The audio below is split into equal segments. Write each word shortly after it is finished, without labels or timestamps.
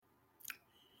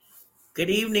Good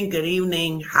evening. Good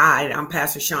evening. Hi, I'm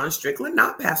Pastor Sean Strickland,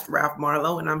 not Pastor Ralph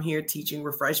Marlowe, and I'm here teaching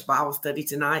Refresh Bible Study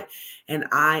tonight. And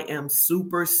I am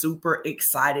super, super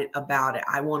excited about it.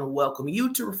 I want to welcome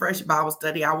you to Refresh Bible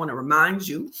Study. I want to remind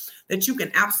you that you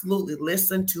can absolutely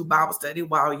listen to Bible study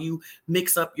while you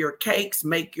mix up your cakes,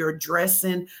 make your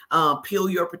dressing, peel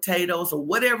your potatoes, or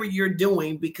whatever you're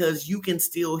doing, because you can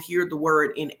still hear the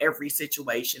word in every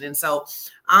situation. And so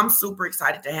I'm super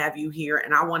excited to have you here,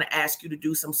 and I want to ask you to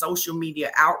do some social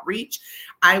media outreach.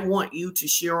 I want you to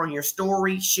share on your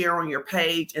story, share on your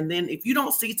page, and then if you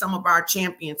don't see some of our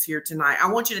champions here tonight,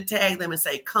 I want you to tag them and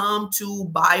say, come to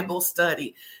Bible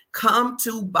study. Come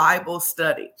to Bible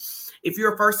study. If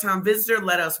you're a first-time visitor,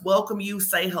 let us welcome you.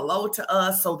 Say hello to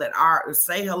us so that our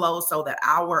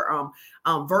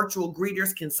virtual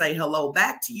greeters can say hello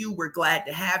back to you. We're glad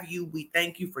to have you. We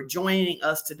thank you for joining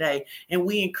us today, and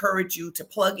we encourage you to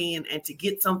plug in and to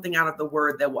get something out of the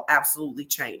word that will absolutely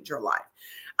change your life.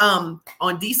 On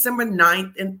December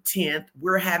 9th and 10th,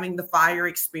 we're having the fire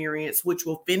experience, which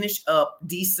will finish up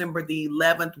December the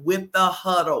 11th with the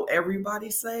huddle.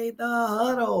 Everybody say the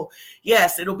huddle.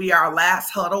 Yes, it'll be our last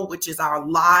huddle, which is our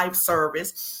live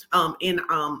service in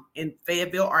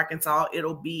Fayetteville, Arkansas.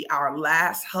 It'll be our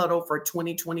last huddle for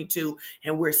 2022.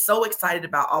 And we're so excited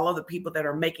about all of the people that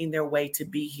are making their way to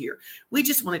be here. We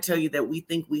just want to tell you that we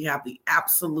think we have the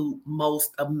absolute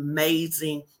most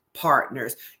amazing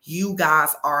partners. You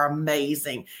guys are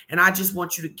amazing. And I just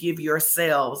want you to give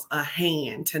yourselves a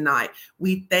hand tonight.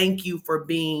 We thank you for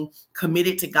being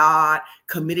committed to God,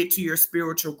 committed to your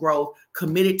spiritual growth,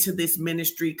 committed to this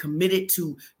ministry, committed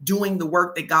to doing the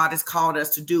work that God has called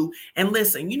us to do. And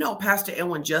listen, Pastor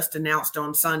Edwin just announced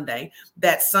on Sunday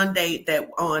that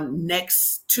on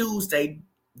next Tuesday,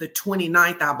 the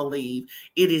 29th, I believe,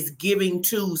 it is Giving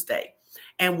Tuesday.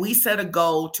 And we set a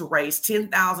goal to raise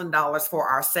 $10,000 for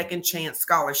our Second Chance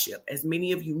Scholarship. As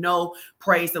many of you know,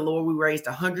 praise the Lord, we raised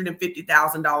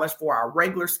 $150,000 for our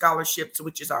regular scholarships,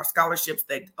 which is our scholarships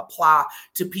that apply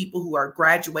to people who are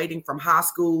graduating from high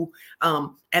school.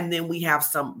 And then we have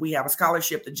a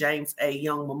scholarship, the James A.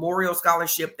 Young Memorial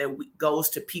Scholarship, that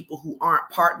goes to people who aren't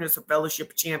partners of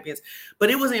Fellowship of Champions. But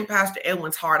it was in Pastor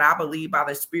Edwin's heart, I believe, by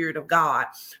the Spirit of God,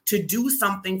 to do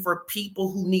something for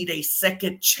people who need a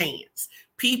second chance.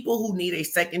 People who need a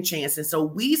second chance. And so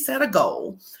we set a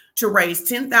goal to raise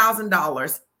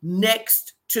 $10,000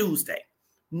 next Tuesday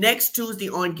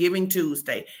on Giving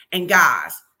Tuesday. And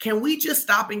guys, can we just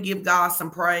stop and give God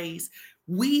some praise?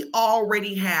 We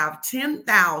already have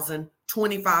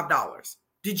 $10,025.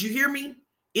 Did you hear me?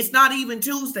 It's not even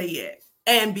Tuesday yet.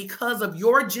 And because of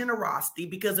your generosity,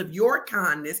 because of your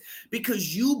kindness,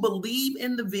 because you believe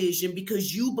in the vision,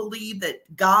 because you believe that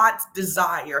God's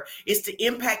desire is to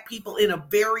impact people in a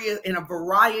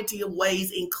variety of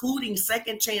ways, including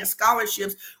second chance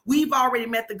scholarships, we've already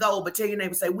met the goal. But tell your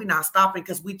neighbor, say, we're not stopping,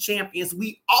 because we champions.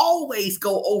 We always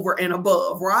go over and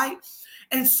above, right?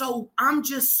 And so I'm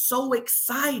just so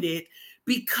excited,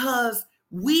 because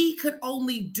we could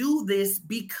only do this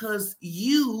because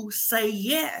you say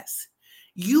yes.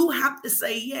 You have to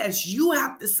say yes. You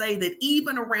have to say that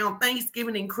even around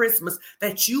Thanksgiving and Christmas,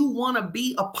 that you want to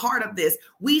be a part of this.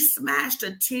 We smashed a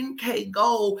 10K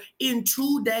goal in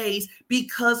 2 days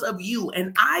because of you.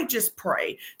 And I just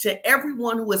pray to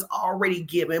everyone who has already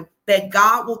given that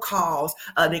God will cause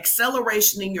an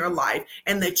acceleration in your life,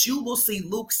 and that you will see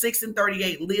Luke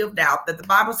 6:38 lived out, that the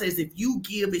Bible says, if you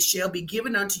give, it shall be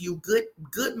given unto you,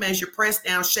 good measure, pressed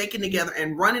down, shaken together,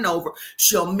 and running over,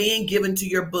 shall men give into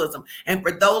your bosom. And for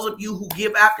those of you who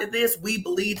give after this, we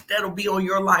believe that'll be on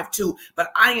your life too.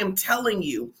 But I am telling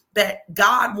you that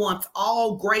God wants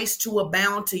all grace to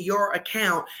abound to your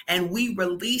account. And we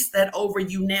release that over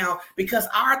you now, because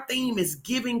our theme is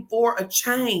giving for a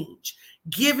change.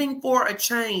 Giving for a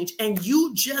change. And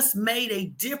you just made a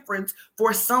difference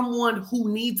for someone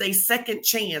who needs a second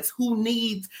chance, who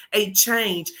needs a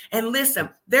change. And listen,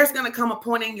 there's going to come a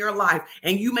point in your life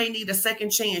and you may need a second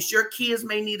chance. Your kids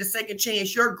may need a second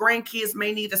chance. Your grandkids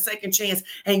may need a second chance.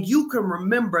 And you can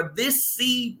remember this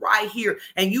seed right here.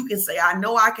 And you can say, I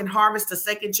know I can harvest a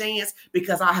second chance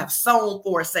because I have sown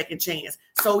for a second chance.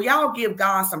 So y'all give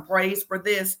God some praise for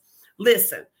this.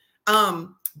 Listen,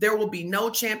 there will be no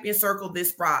champion circle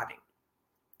this Friday.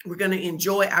 We're going to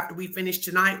enjoy after we finish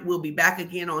tonight. We'll be back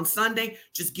again on Sunday.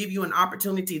 Just give you an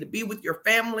opportunity to be with your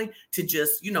family, to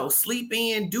just, sleep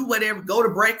in, do whatever, go to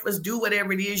breakfast, do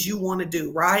whatever it is you want to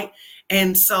do, right?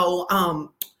 And so,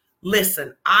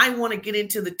 listen, I want to get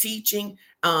into the teaching.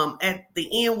 At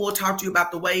the end, we'll talk to you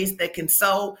about the ways that can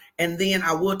sow. And then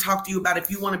I will talk to you about if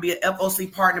you want to be an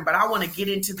FOC partner. But I want to get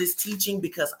into this teaching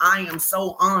because I am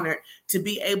so honored to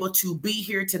be able to be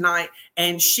here tonight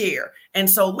and share. And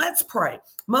so let's pray.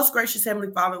 Most gracious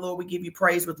Heavenly Father, Lord, we give you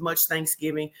praise with much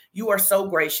thanksgiving. You are so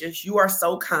gracious. You are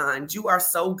so kind. You are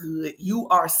so good. You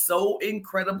are so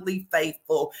incredibly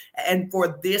faithful. And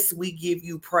for this, we give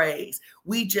you praise.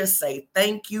 We just say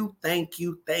thank you, thank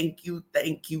you, thank you,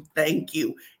 thank you, thank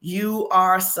you. You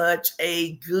are such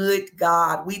a good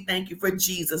God. We thank you for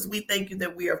Jesus. We thank you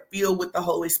that we are filled with the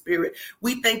Holy Spirit.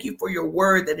 We thank you for your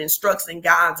word that instructs and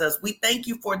guides us. We thank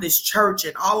you for this church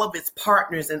and all of its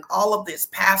partners and all of its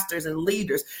pastors and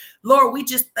leaders. Lord, we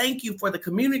just thank you for the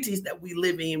communities that we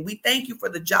live in. We thank you for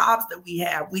the jobs that we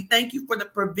have. We thank you for the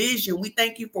provision. We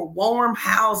thank you for warm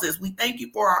houses. We thank you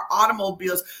for our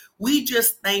automobiles. We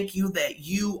just thank you that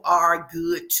you are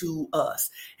good to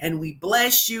us. And we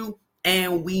bless you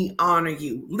and we honor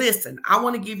you. Listen, I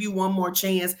want to give you one more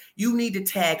chance. You need to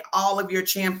tag all of your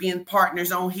champion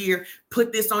partners on here.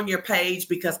 Put this on your page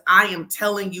because I am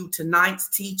telling you tonight's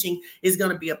teaching is going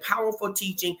to be a powerful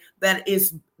teaching that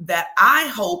I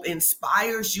hope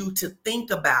inspires you to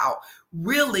think about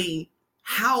really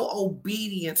how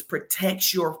obedience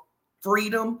protects your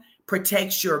freedom,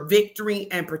 protects your victory,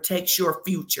 and protects your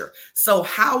future. So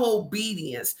how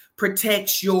obedience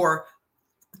protects your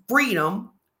freedom,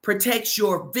 protects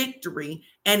your victory,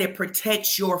 and it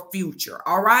protects your future.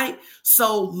 All right.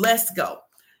 So let's go.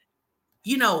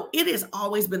 You know, it has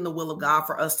always been the will of God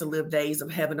for us to live days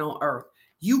of heaven on earth.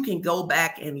 You can go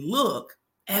back and look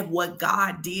at what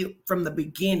God did from the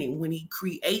beginning when he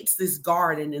creates this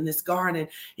garden, and this garden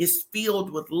is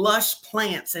filled with lush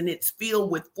plants, and it's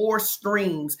filled with 4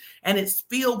 streams, and it's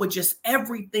filled with just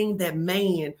everything that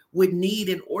man would need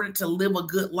in order to live a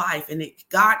good life. And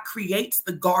God creates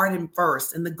the garden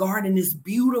first, and the garden is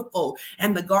beautiful,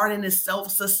 and the garden is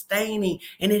self-sustaining,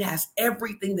 and it has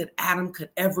everything that Adam could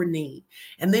ever need.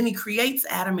 And then he creates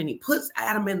Adam, and he puts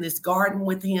Adam in this garden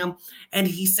with him, and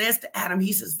he says to Adam,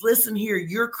 he says, listen here,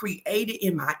 you're created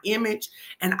in my image,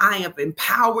 and I have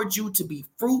empowered you to be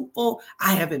fruitful.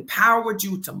 I have empowered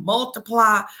you to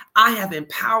multiply. I have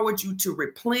empowered you to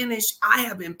replenish. I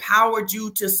have empowered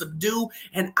you to subdue,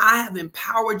 and I have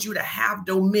empowered you to have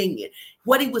dominion.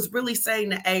 What he was really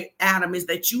saying to Adam is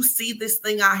that you see this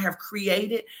thing I have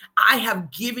created. I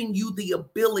have given you the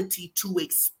ability to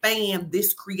expand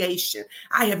this creation.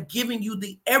 I have given you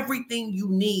everything you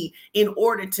need in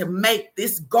order to make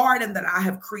this garden that I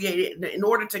have created, in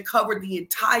order to cover the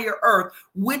entire earth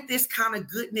with this kind of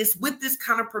goodness, with this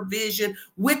kind of provision,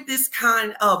 with this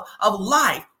kind of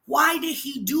life. Why did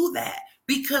he do that?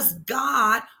 Because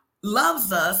God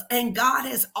loves us, and God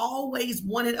has always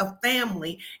wanted a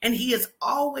family, and he has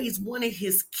always wanted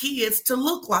his kids to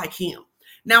look like him.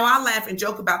 Now, I laugh and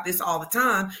joke about this all the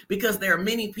time because there are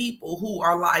many people who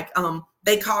are like,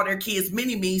 they call their kids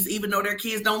mini-me's even though their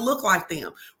kids don't look like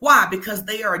them. Why? Because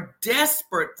they are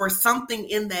desperate for something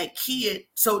in that kid.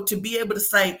 So to be able to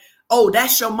say, oh,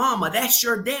 that's your mama, that's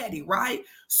your daddy, right?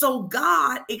 So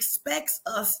God expects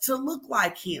us to look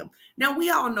like him. Now, we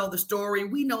all know the story.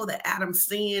 We know that Adam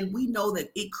sinned. We know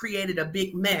that it created a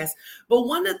big mess. But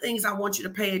one of the things I want you to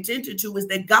pay attention to is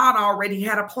that God already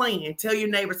had a plan. Tell your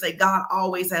neighbor, say, God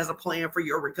always has a plan for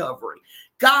your recovery.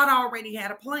 God already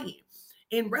had a plan.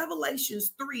 In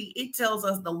Revelations 3, it tells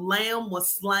us the lamb was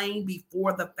slain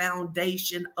before the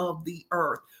foundation of the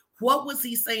earth. What was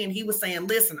he saying? He was saying,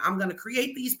 listen, I'm going to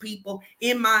create these people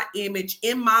in my image,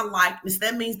 in my likeness.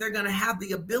 That means they're going to have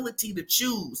the ability to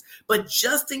choose. But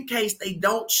just in case they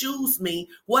don't choose me,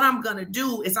 what I'm going to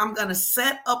do is I'm going to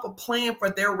set up a plan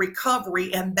for their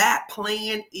recovery. And that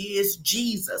plan is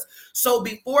Jesus. So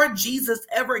before Jesus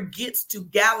ever gets to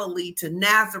Galilee, to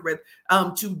Nazareth,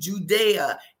 to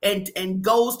Judea, and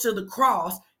goes to the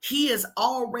cross, he is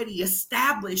already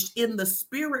established in the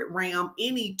spirit realm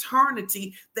in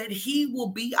eternity that he will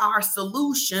be our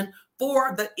solution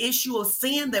for the issue of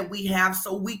sin that we have,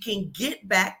 so we can get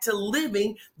back to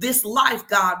living this life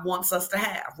God wants us to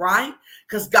have, right?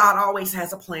 Because God always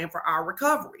has a plan for our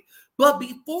recovery. But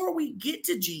before we get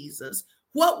to Jesus,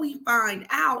 what we find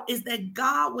out is that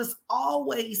God was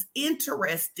always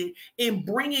interested in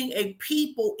bringing a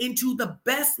people into the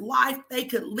best life they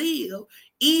could live,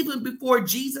 even before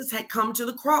Jesus had come to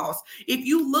the cross. If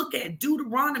you look at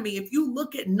Deuteronomy, if you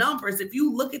look at Numbers, if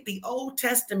you look at the Old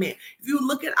Testament, if you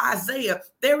look at Isaiah,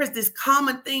 there is this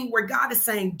common thing where God is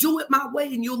saying, do it my way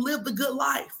and you'll live the good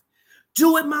life.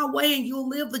 Do it my way and you'll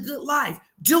live the good life.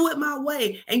 Do it my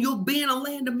way and you'll be in a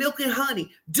land of milk and honey.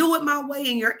 Do it my way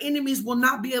and your enemies will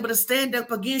not be able to stand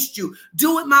up against you.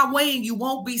 Do it my way and you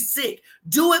won't be sick.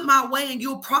 Do it my way and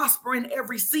you'll prosper in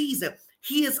every season.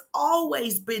 He has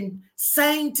always been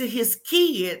saying to his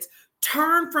kids,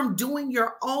 turn from doing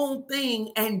your own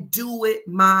thing and do it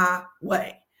my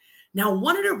way. Now,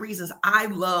 one of the reasons I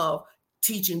love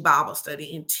teaching Bible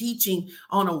study and teaching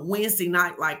on a Wednesday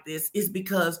night like this is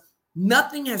because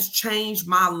nothing has changed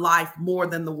my life more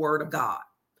than the word of God.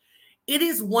 It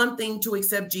is one thing to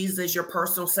accept Jesus as your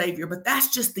personal savior, but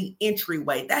that's just the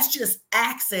entryway. That's just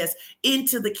access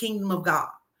into the kingdom of God.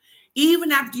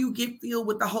 Even after you get filled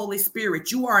with the Holy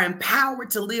Spirit, you are empowered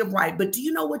to live right. But do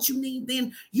you know what you need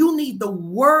then? You need the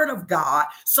word of God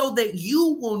so that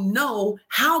you will know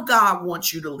how God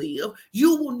wants you to live.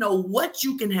 You will know what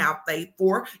you can have faith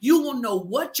for. You will know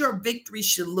what your victory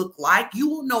should look like. You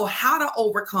will know how to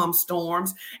overcome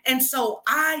storms. And so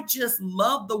I just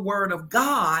love the word of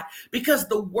God because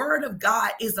the word of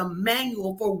God is a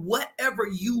manual for whatever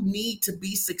you need to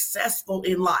be successful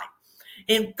in life.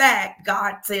 In fact,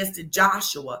 God says to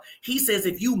Joshua, he says,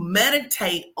 if you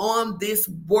meditate on this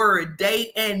word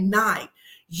day and night,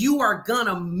 you are going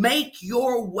to make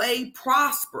your way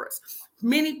prosperous.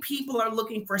 Many people are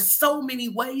looking for so many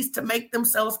ways to make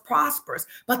themselves prosperous.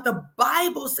 But the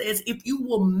Bible says if you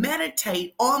will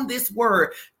meditate on this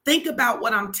word, think about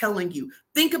what I'm telling you.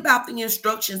 Think about the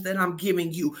instructions that I'm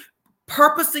giving you,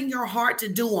 purposing your heart to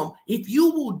do them. If you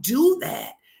will do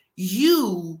that,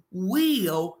 you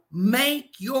will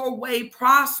make your way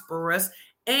prosperous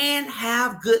and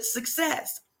have good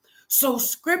success. So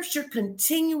scripture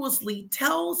continuously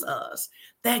tells us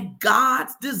that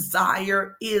God's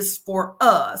desire is for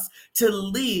us to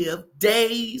live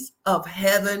days of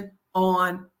heaven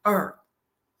on earth.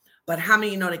 But how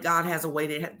many know that God has a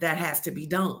way that has to be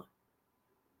done?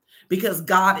 Because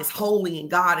God is holy and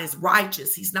God is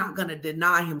righteous. He's not going to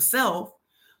deny himself.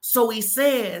 So he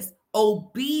says,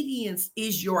 obedience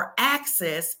is your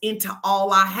access into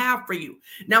all I have for you.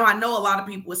 Now, I know a lot of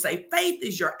people would say faith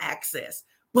is your access,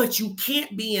 but you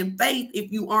can't be in faith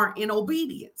if you aren't in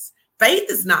obedience. Faith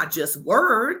is not just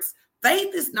words.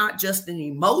 Faith is not just an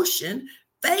emotion.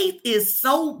 Faith is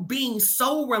being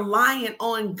so reliant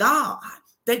on God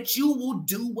that you will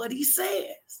do what he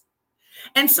says.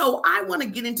 And so I want to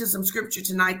get into some scripture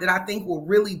tonight that I think will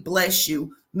really bless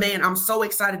you. Man, I'm so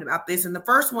excited about this. And the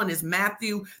first one is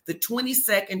Matthew, the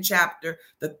 22nd chapter,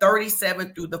 the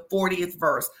 37th through the 40th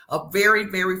verse. A very,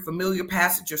 very familiar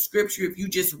passage of scripture. If you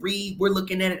just read, we're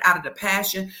looking at it out of the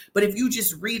Passion. But if you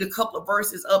just read a couple of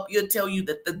verses up, it'll tell you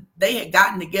that they had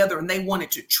gotten together and they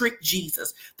wanted to trick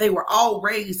Jesus. They were all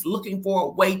raised looking for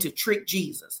a way to trick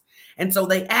Jesus. And so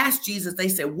they asked Jesus, they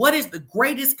said, what is the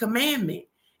greatest commandment?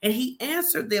 And he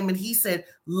answered them and he said,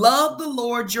 love the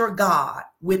Lord your God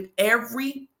with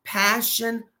every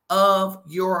passion of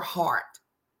your heart.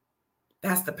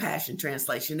 That's the Passion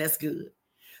Translation. That's good.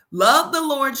 Love the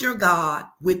Lord your God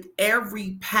with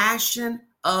every passion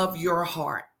of your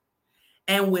heart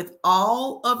and with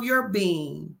all of your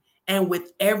being and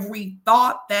with every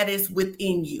thought that is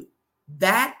within you.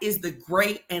 That is the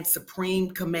great and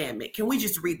supreme commandment. Can we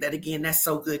just read that again? That's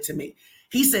so good to me.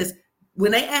 He says,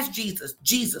 when they asked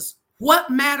Jesus, what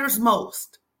matters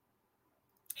most?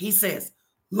 He says,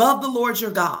 love the Lord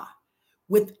your God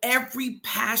with every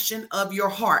passion of your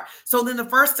heart. So then the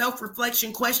first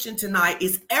self-reflection question tonight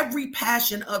is every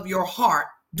passion of your heart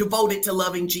devoted to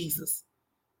loving Jesus.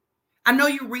 I know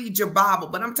you read your Bible,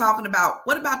 but I'm talking about,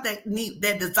 what about that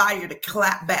desire to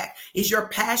clap back? Is your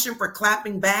passion for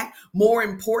clapping back more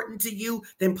important to you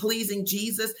than pleasing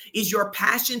Jesus? Is your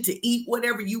passion to eat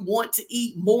whatever you want to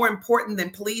eat more important than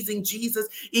pleasing Jesus?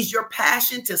 Is your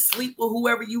passion to sleep with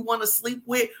whoever you want to sleep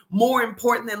with more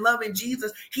important than loving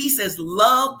Jesus? He says,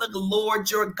 love the Lord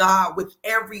your God with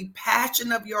every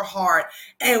passion of your heart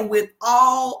and with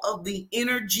all of the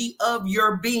energy of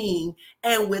your being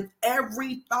and with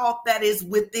every thought that is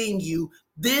within you.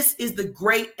 This is the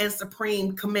great and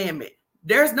supreme commandment.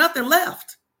 There's nothing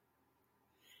left.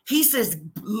 He says,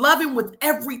 love him with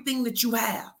everything that you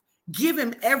have. Give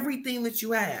him everything that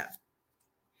you have.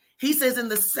 He says, and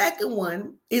the second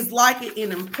one is like it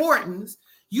in importance.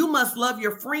 You must love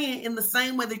your friend in the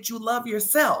same way that you love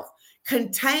yourself.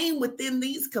 Contained within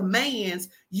these commands,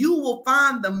 you will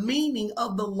find the meaning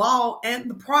of the law and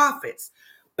the prophets.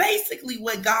 Basically,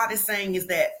 what God is saying is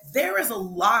that there is a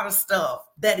lot of stuff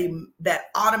that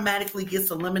automatically gets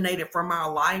eliminated from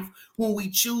our life when we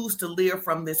choose to live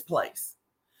from this place.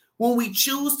 When we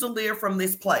choose to live from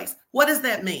this place, what does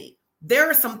that mean? There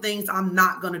are some things I'm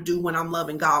not going to do when I'm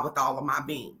loving God with all of my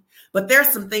being. But there's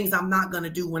some things I'm not going to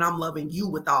do when I'm loving you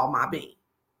with all my being.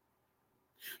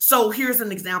 So here's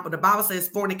an example. The Bible says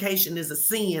fornication is a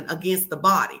sin against the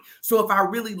body. So if I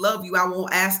really love you, I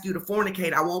won't ask you to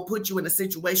fornicate. I won't put you in a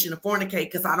situation to fornicate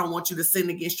because I don't want you to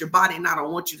sin against your body and I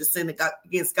don't want you to sin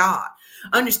against God.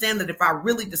 Understand that if I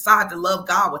really decide to love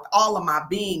God with all of my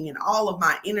being and all of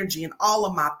my energy and all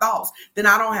of my thoughts, then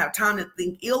I don't have time to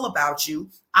think ill about you.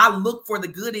 I look for the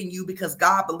good in you because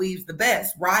God believes the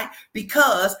best, right?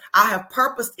 Because I have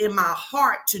purposed in my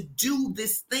heart to do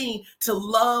this thing, to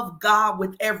love God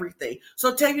with everything.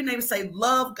 So tell your neighbor, say,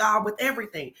 love God with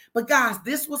everything. But guys,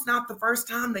 this was not the first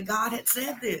time that God had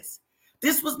said this.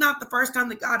 This was not the first time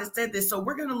that God has said this. So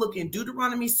we're going to look in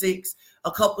Deuteronomy 6, a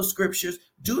couple of scriptures,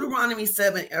 Deuteronomy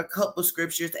 7, a couple of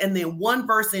scriptures, and then one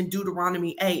verse in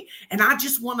Deuteronomy 8. And I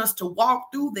just want us to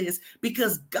walk through this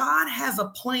because God has a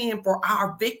plan for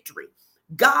our victory.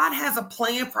 God has a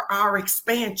plan for our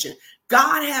expansion.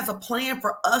 God has a plan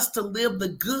for us to live the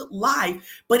good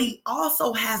life, but he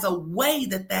also has a way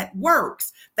that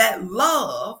works, that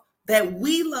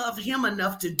we love him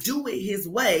enough to do it his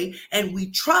way, and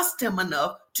we trust him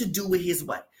enough to do it his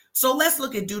way. So let's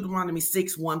look at Deuteronomy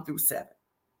 6, 1 through 7.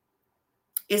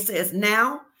 It says,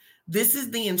 now this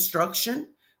is the instruction,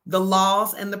 the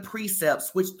laws and the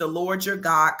precepts which the Lord your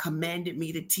God commanded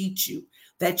me to teach you,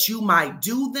 that you might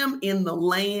do them in the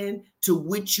land to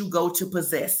which you go to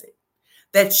possess it,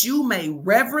 that you may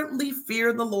reverently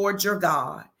fear the Lord your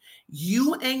God,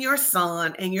 you and your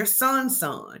son and your son's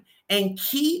son, and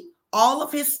keep all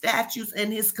of his statutes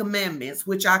and his commandments,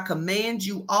 which I command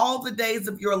you all the days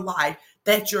of your life,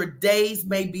 that your days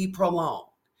may be prolonged.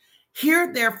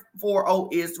 Hear therefore, O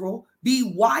Israel,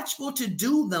 be watchful to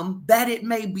do them, that it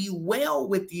may be well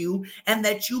with you, and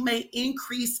that you may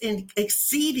increase in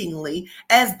exceedingly,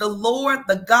 as the Lord,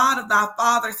 the God of thy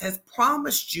fathers, has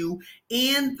promised you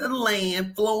in the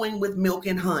land flowing with milk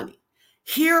and honey.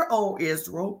 Hear, O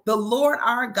Israel, the Lord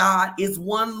our God is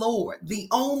one Lord, the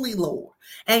only Lord,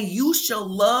 and you shall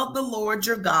love the Lord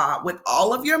your God with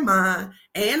all of your mind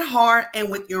and heart and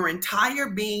with your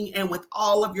entire being and with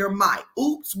all of your might.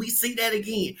 Oops, we see that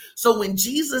again. So when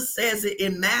Jesus says it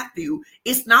in Matthew,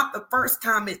 it's not the first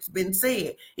time it's been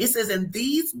said. It says, and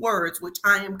these words which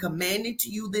I am commanding to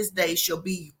you this day shall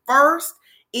be first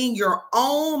in your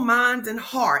own minds and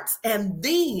hearts, and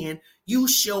then you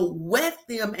shall whet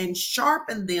them and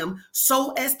sharpen them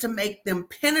so as to make them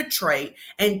penetrate,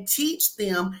 and teach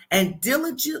them and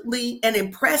diligently and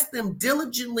impress them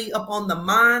diligently upon the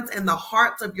minds and the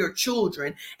hearts of your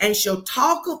children, and shall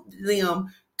talk of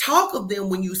them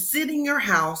when you sit in your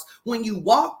house, when you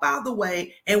walk by the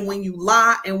way, and when you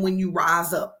lie and when you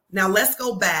rise up. Now let's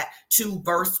go back to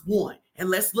verse 1 and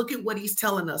let's look at what he's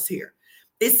telling us here.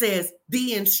 It says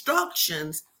the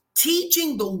instructions,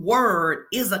 teaching the word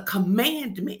is a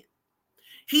commandment.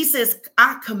 He says,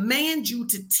 I command you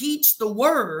to teach the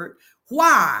word.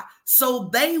 Why? So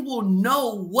they will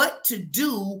know what to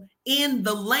do in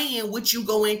the land which you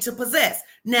go in to possess.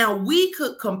 Now, we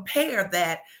could compare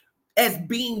that as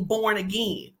being born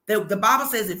again. The Bible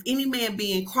says, if any man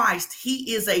be in Christ,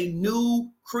 he is a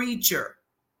new creature.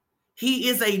 He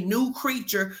is a new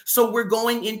creature, so we're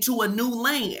going into a new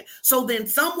land. So then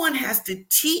someone has to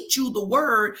teach you the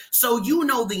word so you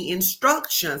know the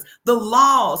instructions, the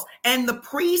laws, and the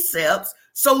precepts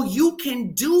so you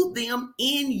can do them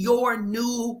in your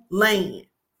new land.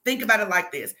 Think about it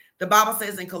like this. The Bible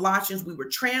says in Colossians, we were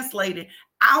translated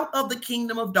out of the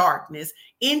kingdom of darkness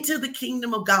into the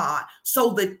kingdom of God.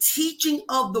 So the teaching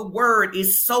of the word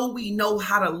is so we know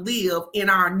how to live in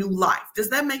our new life. Does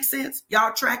that make sense?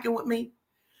 Y'all tracking with me?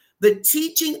 The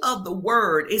teaching of the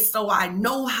word is so I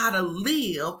know how to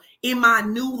live in my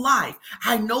new life.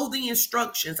 I know the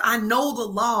instructions. I know the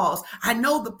laws. I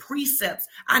know the precepts.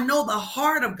 I know the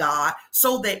heart of God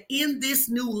so that in this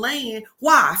new land,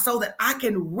 why? So that I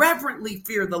can reverently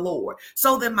fear the Lord,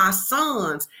 so that my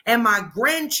sons and my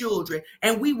grandchildren,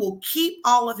 and we will keep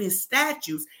all of his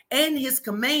statutes and his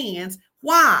commands.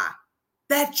 Why?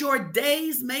 That your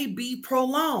days may be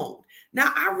prolonged.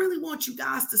 Now, I really want you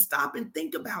guys to stop and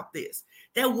think about this,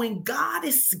 that when God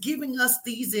is giving us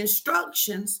these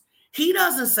instructions, he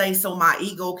doesn't say so my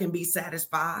ego can be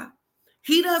satisfied.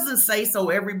 He doesn't say so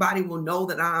everybody will know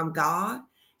that I'm God.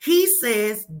 He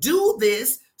says, do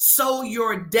this so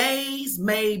your days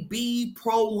may be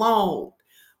prolonged.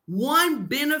 One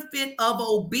benefit of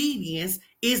obedience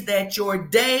is that your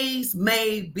days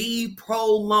may be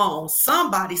prolonged.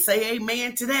 Somebody say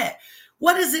amen to that.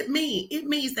 What does it mean? It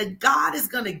means that God is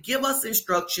going to give us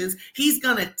instructions. He's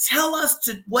going to tell us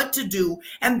what to do.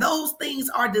 And those things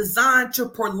are designed to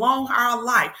prolong our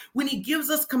life. When he gives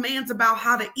us commands about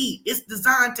how to eat, it's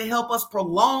designed to help us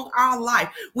prolong our life.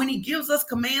 When he gives us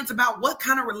commands about what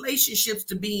kind of relationships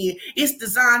to be in, it's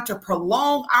designed to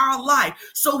prolong our life.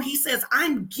 So he says,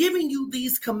 I'm giving you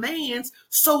these commands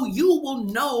so you will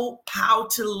know how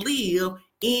to live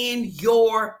in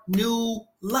your new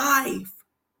life.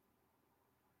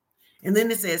 And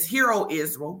then it says, hear, O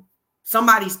Israel,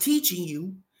 somebody's teaching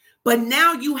you, but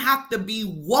now you have to be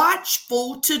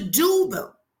watchful to do them.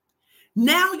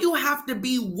 Now you have to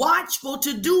be watchful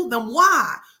to do them.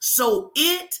 Why? So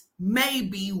it may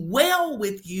be well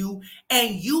with you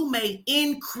and you may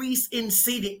increase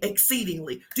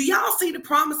exceedingly. Do y'all see the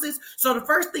promises? So the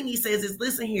first thing he says is,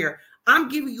 listen here, I'm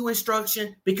giving you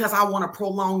instruction because I want to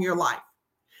prolong your life.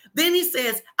 Then he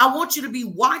says, I want you to be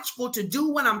watchful to do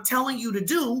what I'm telling you to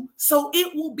do so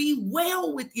it will be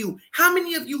well with you. How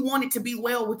many of you want it to be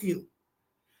well with you?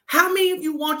 How many of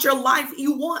you want your life,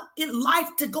 you want life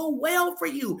to go well for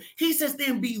you? He says,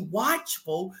 then be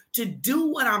watchful to do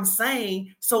what I'm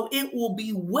saying so it will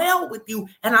be well with you.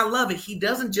 And I love it. He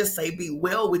doesn't just say be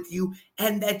well with you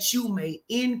and that you may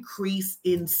increase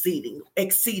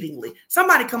exceedingly.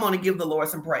 Somebody come on and give the Lord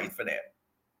some praise for that.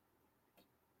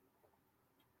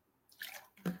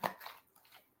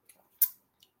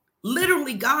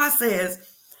 Literally, God says,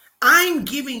 I'm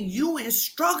giving you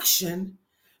instruction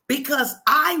because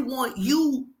I want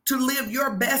you to live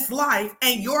your best life,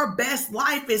 and your best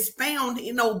life is found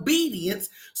in obedience.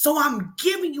 So I'm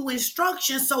giving you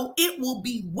instruction so it will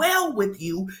be well with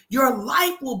you. Your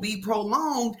life will be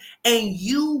prolonged and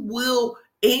you will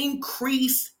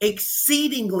increase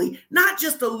exceedingly, not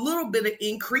just a little bit of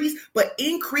increase, but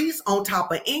increase on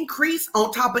top of increase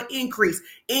on top of increase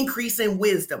in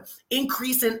wisdom,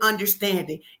 increase in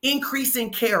understanding, increase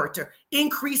in character,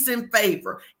 increase in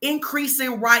favor, increase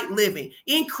in right living,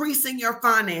 increase in your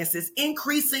finances,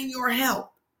 increase in your health.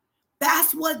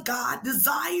 That's what God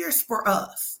desires for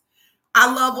us.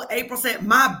 I love what April said.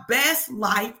 My best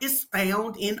life is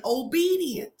found in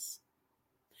obedience.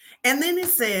 And then it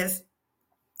says,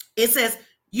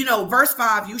 verse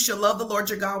 5, you shall love the Lord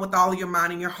your God with all your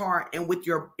mind and your heart and with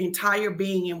your entire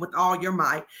being and with all your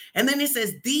might. And then it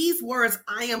says, these words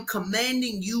I am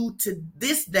commanding you to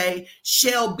this day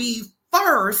shall be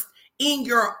first in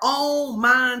your own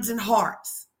minds and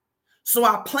hearts. So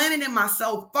I plant it in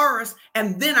myself first,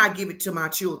 and then I give it to my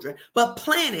children. But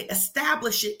plant it,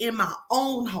 establish it in my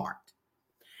own heart.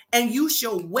 And you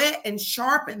shall whet and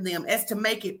sharpen them as to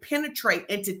make it penetrate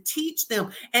and to teach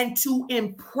them and to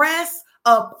impress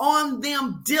upon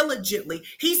them diligently.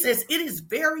 He says it is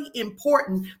very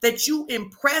important that you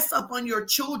impress upon your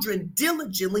children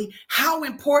diligently how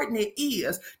important it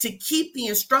is to keep the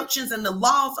instructions and the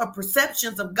laws or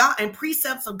perceptions of God and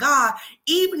precepts of God,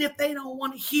 even if they don't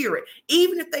want to hear it,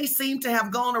 even if they seem to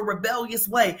have gone a rebellious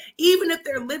way, even if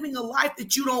they're living a life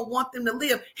that you don't want them to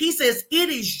live. He says it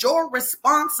is your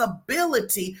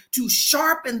responsibility to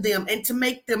sharpen them and to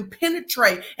make them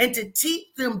penetrate and to teach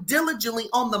them diligently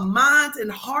on the mind and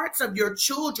hearts of your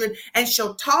children, and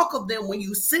shall talk of them when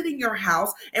you sit in your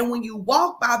house and when you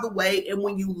walk by the way and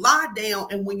when you lie down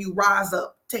and when you rise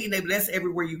up. Tell your neighbor, that's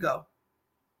everywhere you go.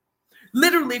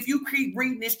 Literally, if you keep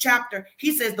reading this chapter,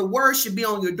 he says the word should be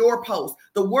on your doorpost.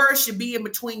 The word should be in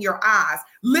between your eyes.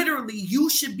 Literally, you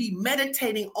should be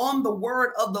meditating on the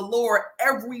word of the Lord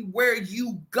everywhere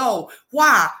you go.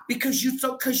 Why? Because you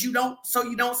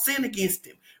don't sin against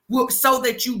him. So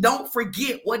that you don't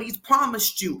forget what he's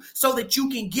promised you, so that you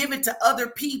can give it to other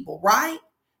people, right?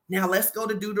 Now let's go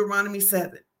to Deuteronomy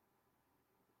 7.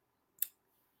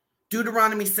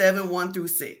 Deuteronomy 7, 1 through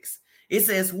 6. It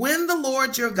says, when the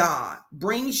Lord your God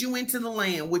brings you into the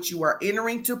land which you are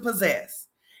entering to possess,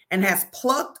 and has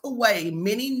plucked away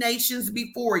many nations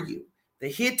before you, the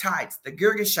Hittites, the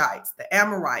Girgashites, the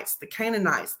Amorites, the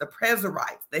Canaanites, the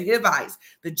Perizzites, the Hivites,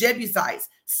 the Jebusites,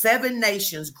 7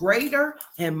 nations greater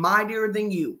and mightier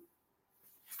than you.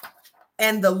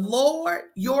 And the Lord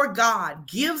your God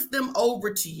gives them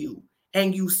over to you,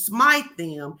 and you smite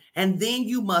them, and then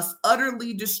you must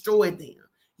utterly destroy them.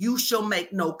 You shall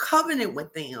make no covenant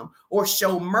with them or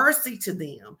show mercy to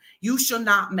them. You shall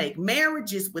not make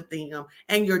marriages with them,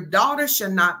 and your daughter shall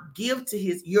not give to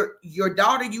your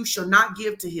daughter you shall not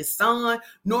give to his son,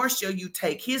 nor shall you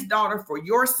take his daughter for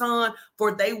your son,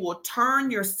 for they will turn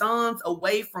your sons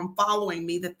away from following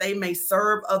me, that they may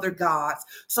serve other gods.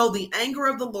 So the anger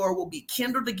of the Lord will be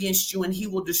kindled against you, and he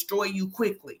will destroy you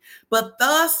quickly. But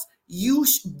thus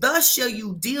thus shall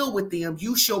you deal with them.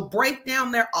 You shall break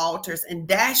down their altars and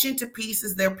dash into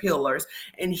pieces their pillars,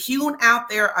 and hewn out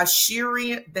their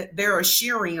Asherim,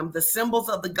 the symbols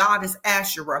of the goddess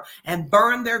Asherah, and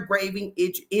burn their graven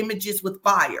images with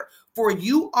fire. For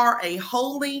you are a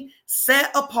holy,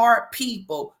 set apart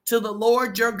people to the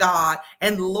Lord your God,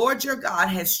 and the Lord your God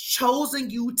has chosen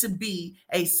you to be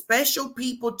a special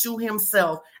people to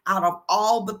himself out of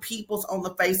all the peoples on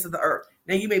the face of the earth.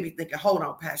 Now you may be thinking, hold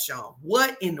on, Pastor Sean,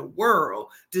 what in the world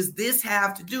does this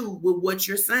have to do with what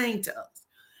you're saying to us?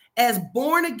 As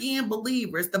born again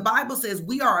believers, the Bible says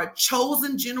we are a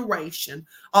chosen generation,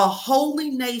 a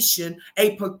holy nation,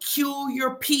 a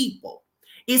peculiar people.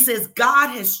 It says God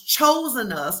has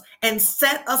chosen us and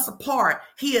set us apart.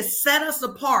 He has set us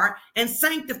apart and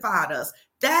sanctified us.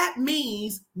 That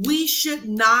means we should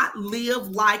not live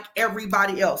like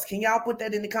everybody else. Can y'all put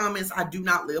that in the comments? I do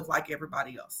not live like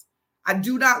everybody else. I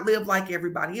do not live like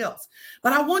everybody else.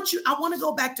 But I want to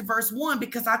go back to verse 1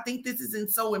 because I think this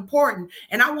is so important.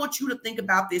 And I want you to think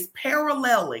about this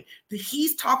parallelly.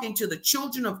 He's talking to the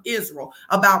children of Israel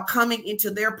about coming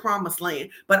into their promised land.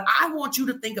 But I want you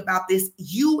to think about this,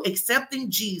 you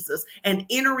accepting Jesus and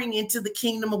entering into the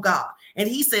kingdom of God. And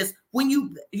he says, when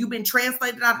you've been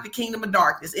translated out of the kingdom of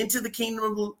darkness into the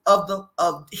kingdom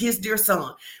of his dear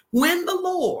son, when the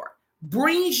Lord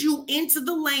brings you into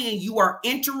the land you are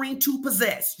entering to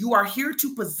possess. You are here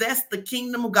to possess the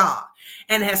kingdom of God,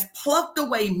 and has plucked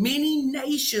away many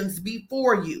nations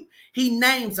before you. He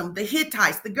names them: the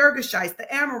Hittites, the Girgashites,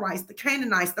 the Amorites, the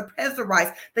Canaanites, the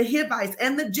Perizzites, the Hivites,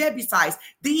 and the Jebusites.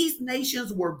 These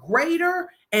nations were greater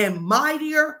and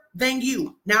mightier than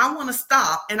you. Now I want to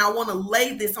stop and I want to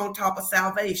lay this on top of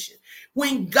salvation.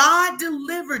 When God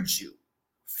delivered you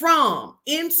from,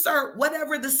 insert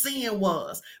whatever the sin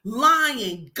was,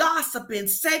 lying, gossiping,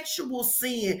 sexual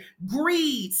sin,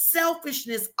 greed,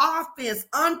 selfishness, offense,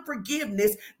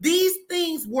 unforgiveness, these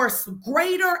things were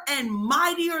greater and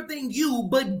mightier than you,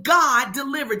 but God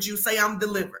delivered you. Say, I'm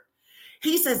delivered.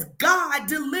 He says, God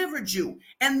delivered you.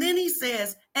 And then he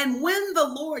says, and when the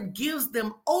Lord gives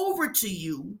them over to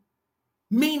you,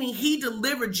 meaning he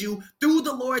delivered you through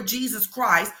the Lord Jesus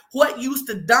Christ, what used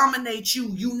to dominate you,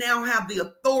 you now have the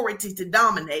authority to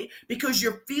dominate because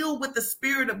you're filled with the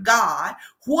Spirit of God.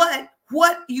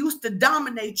 What used to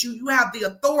dominate you, you have the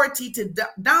authority to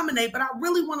dominate. But I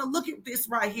really want to look at this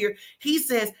right here. He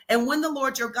says, and when the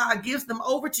Lord your God gives them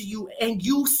over to you, and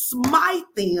you smite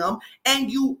them,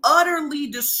 and you utterly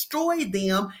destroy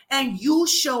them, and you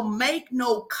shall make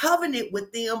no covenant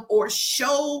with them or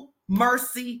show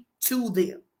mercy to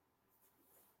them.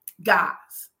 Guys,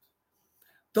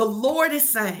 the Lord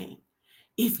is saying,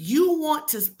 if you want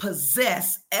to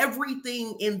possess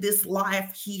everything in this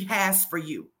life he has for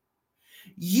you,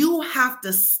 you have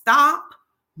to stop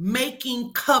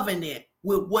making covenant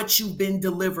with what you've been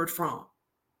delivered from.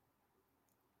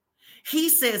 He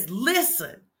says,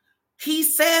 listen, he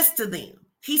says to them,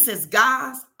 he says,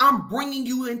 guys, I'm bringing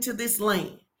you into this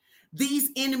land. These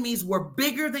enemies were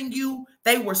bigger than you.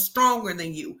 They were stronger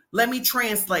than you. Let me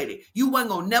translate it. You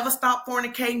wasn't going to never stop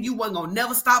fornicating. You wasn't going to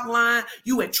never stop lying.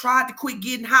 You had tried to quit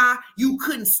getting high. You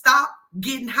couldn't stop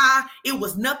getting high. It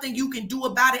was nothing you can do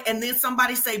about it. And then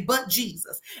somebody say, but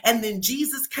Jesus. And then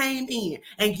Jesus came in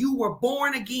and you were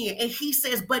born again. And he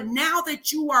says, but now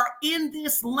that you are in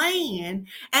this land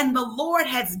and the Lord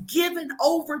has given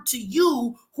over to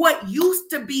you what used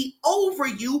to be over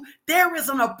you, there is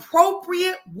an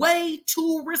appropriate way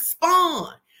to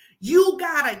respond. You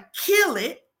got to kill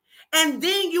it, and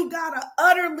then you got to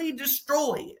utterly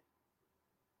destroy it.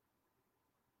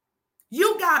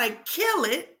 You got to kill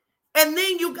it, and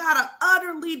then you got to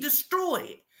utterly destroy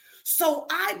it. So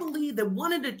I believe that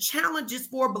one of the challenges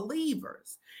for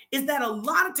believers is that a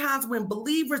lot of times when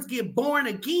believers get born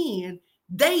again,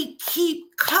 they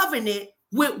keep covenant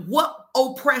with what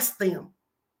oppressed them.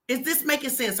 Is this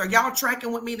making sense? Are y'all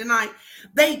tracking with me tonight?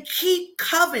 They keep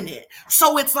covenant.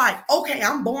 So it's like, okay,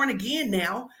 I'm born again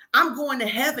now. I'm going to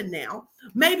heaven now.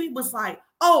 Maybe it was like,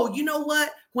 oh, you know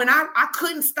what? When I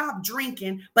couldn't stop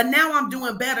drinking, but now I'm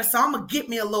doing better. So I'm going to get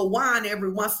me a little wine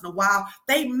every once in a while.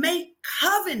 They make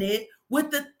covenant with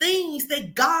the things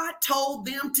that God told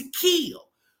them to kill.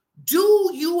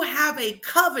 Do you have a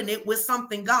covenant with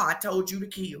something God told you to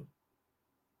kill?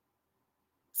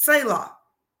 Selah.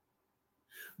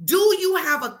 Do you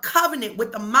have a covenant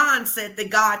with the mindset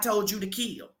that God told you to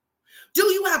kill? Do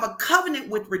you have a covenant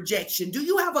with rejection? Do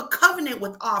you have a covenant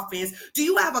with offense? Do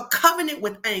you have a covenant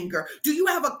with anger? Do you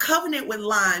have a covenant with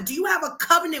lying? Do you have a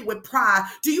covenant with pride?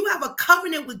 Do you have a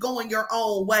covenant with going your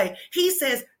own way? He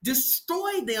says,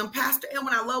 destroy them, Pastor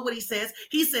Edwin. I love what he says.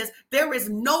 He says, there is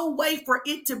no way for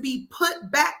it to be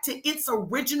put back to its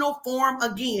original form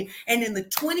again. And in the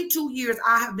 22 years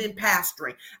I have been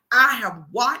pastoring, I have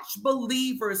watched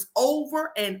believers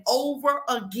over and over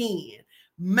again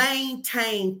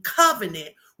maintain covenant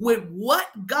with what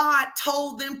God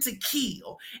told them to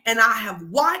kill. And I have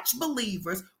watched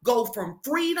believers go from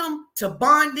freedom to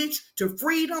bondage, to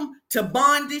freedom to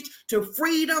bondage, to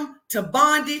freedom to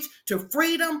bondage, to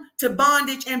freedom to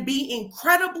bondage, and be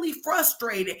incredibly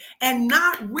frustrated and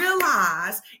not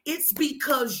realize it's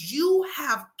because you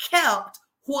have kept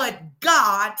what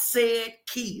God said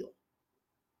kill.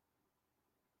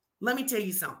 Let me tell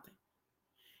you something.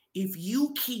 If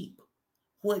you keep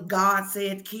what God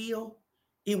said kill,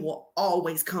 it will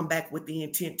always come back with the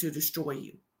intent to destroy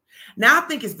you. Now, I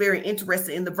think it's very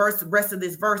interesting in the rest of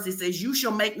this verse, it says, you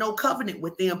shall make no covenant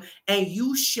with them, and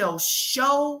you shall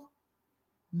show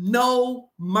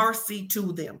no mercy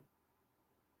to them.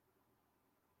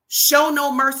 Show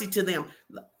no mercy to them.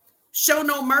 Show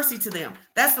no mercy to them.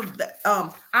 That's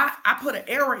I put an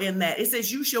error in that. It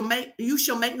says you shall make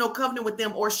no covenant with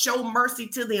them or show mercy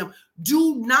to them.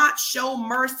 Do not show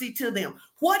mercy to them.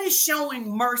 What is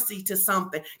showing mercy to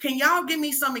something? Can y'all give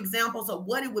me some examples of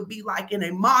what it would be like in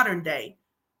a modern day?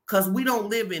 Because we don't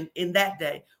live in that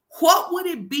day. What would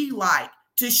it be like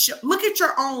to look at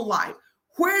your own life?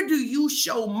 Where do you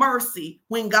show mercy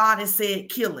when God has said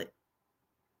kill it?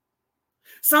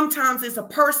 Sometimes it's a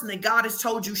person that God has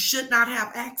told you should not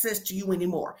have access to you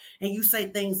anymore. And you say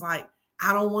things like,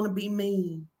 I don't want to be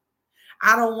mean.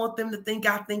 I don't want them to think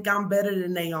I'm better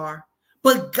than they are.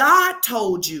 But God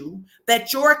told you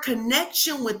that your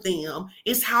connection with them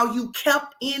is how you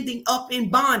kept ending up in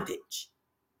bondage.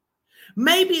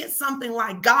 Maybe it's something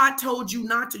like God told you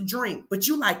not to drink, but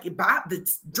you like it.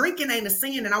 Drinking ain't a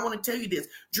sin. And I want to tell you this,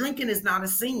 drinking is not a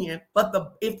sin, but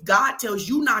if God tells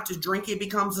you not to drink, it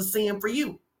becomes a sin for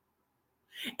you.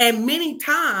 And many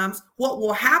times what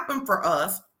will happen for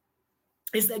us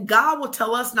is that God will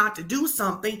tell us not to do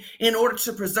something in order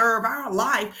to preserve our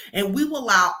life. And we will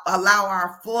allow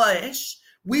our flesh,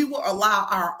 we will allow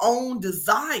our own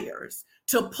desires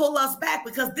to pull us back,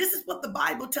 because this is what the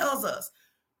Bible tells us.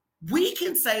 We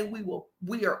can say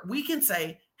we can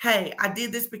say, hey, I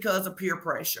did this because of peer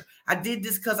pressure. I did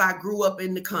this because I grew up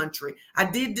in the country. I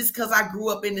did this because I grew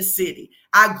up in the city.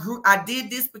 I did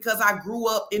this because I grew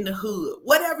up in the hood.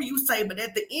 Whatever you say, but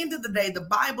at the end of the day, the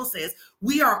Bible says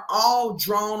we are all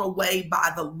drawn away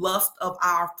by the lust of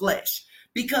our flesh.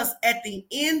 Because at the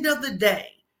end of the day,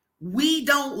 we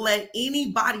don't let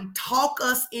anybody talk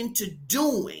us into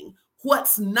doing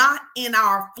what's not in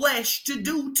our flesh to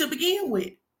do to begin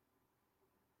with.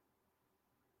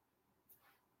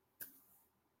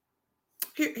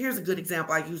 Here's a good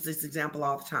example. I use this example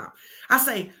all the time. I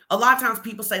say a lot of times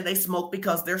people say they smoke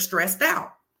because they're stressed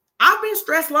out. I've been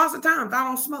stressed lots of times. I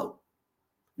don't smoke.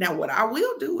 Now, what I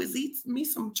will do is eat me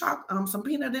some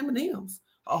peanut M&Ms,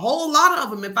 a whole lot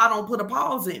of them if I don't put a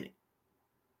pause in it.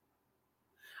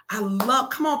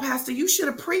 Come on, Pastor, you should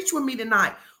have preached with me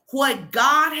tonight. What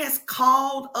God has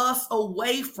called us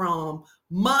away from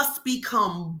must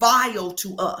become vile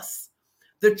to us.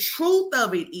 The truth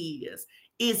of it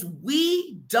is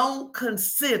we don't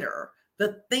consider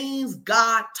the things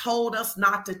God told us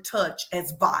not to touch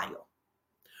as vile.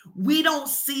 We don't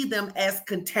see them as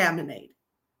contaminated.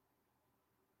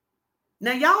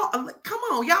 Now, y'all, come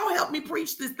on, y'all help me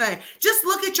preach this thing. Just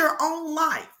look at your own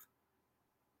life.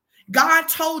 God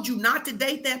told you not to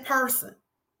date that person.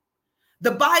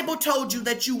 The Bible told you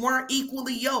that you weren't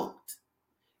equally yoked.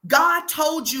 God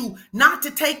told you not to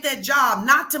take that job,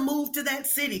 not to move to that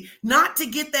city, not to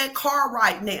get that car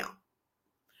right now.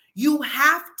 You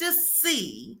have to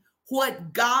see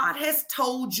what God has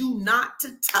told you not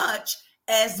to touch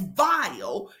as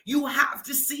vile. You have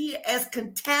to see it as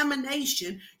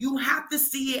contamination. You have to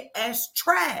see it as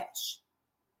trash.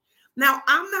 Now,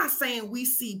 I'm not saying we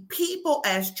see people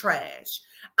as trash.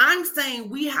 I'm saying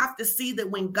we have to see that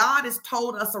when God has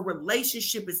told us a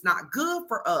relationship is not good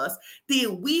for us,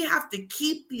 then we have to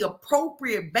keep the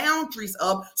appropriate boundaries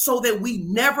up so that we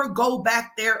never go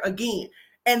back there again.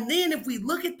 And then if we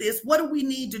look at this, what do we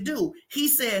need to do? He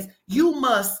says, you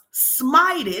must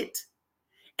smite it,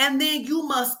 and then you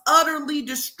must utterly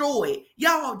destroy it.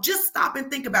 Y'all, just stop and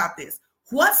think about this.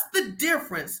 What's the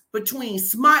difference between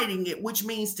smiting it, which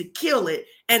means to kill it,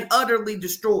 and utterly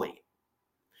destroy it?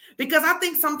 Because I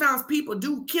think sometimes people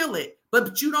do kill it,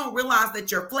 but you don't realize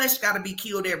that your flesh got to be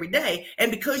killed every day.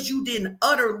 And because you didn't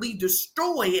utterly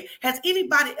destroy it, has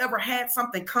anybody ever had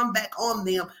something come back on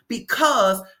them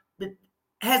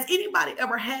has anybody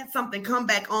ever had something come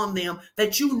back on them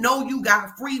that you know you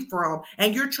got free from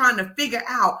and you're trying to figure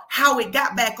out how it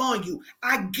got back on you?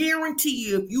 I guarantee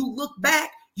you, if you look back,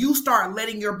 you start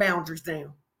letting your boundaries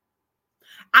down.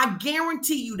 I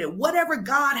guarantee you that whatever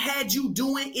God had you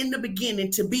doing in the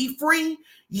beginning to be free,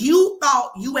 you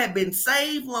thought you had been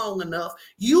saved long enough.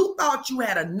 You thought you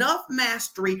had enough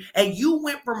mastery, and you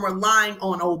went from relying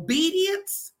on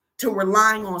obedience to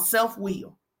relying on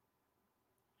self-will.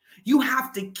 You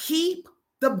have to keep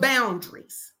the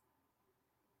boundaries.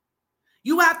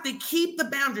 You have to keep the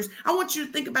boundaries. I want you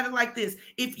to think about it like this.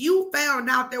 If you found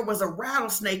out there was a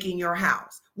rattlesnake in your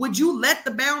house, would you let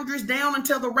the boundaries down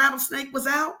until the rattlesnake was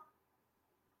out?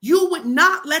 You would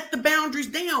not let the boundaries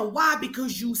down. Why?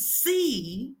 Because you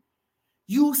see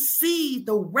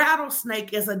the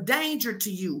rattlesnake as a danger to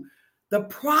you. The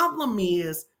problem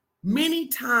is, many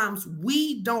times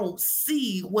we don't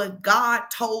see what God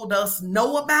told us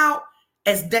know about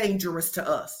as dangerous to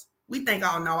us. We think,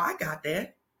 oh no, I got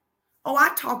that. Oh,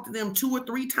 I talked to them 2 or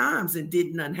 3 times and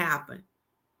did nothing happen.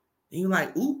 And you're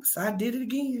like, oops, I did it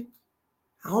again.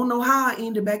 I don't know how I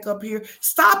ended back up here.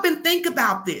 Stop and think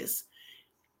about this.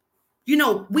 You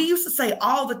know, we used to say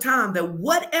all the time that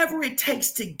whatever it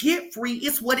takes to get free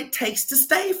is what it takes to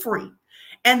stay free.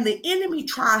 And the enemy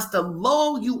tries to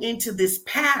lull you into this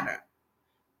pattern.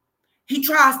 He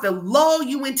tries to lull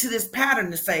you into this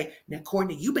pattern to say, now,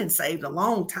 Courtney, you've been saved a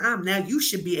long time. Now you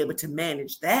should be able to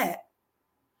manage that.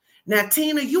 Now,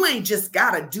 Tina, you ain't just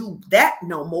got to do that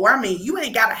no more. I mean, you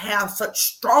ain't got to have such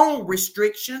strong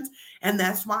restrictions. And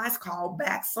that's why it's called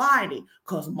backsliding,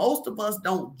 because most of us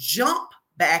don't jump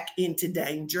back into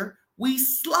danger. We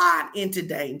slide into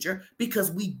danger because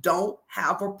we don't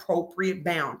have appropriate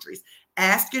boundaries.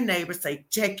 Ask your neighbor, say,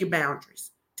 check your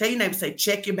boundaries. Tell your neighbor, say,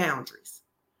 check your boundaries.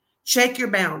 Check your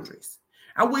boundaries.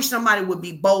 I wish somebody would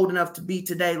be bold enough to be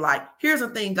today like, here's the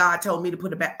thing God told me to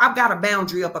put it back. I've got a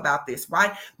boundary up about this,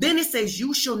 right? Then it says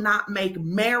you shall not make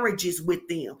marriages with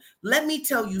them. Let me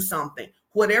tell you something.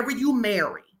 Whatever you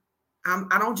marry,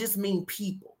 I don't just mean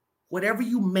people. Whatever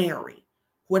you marry,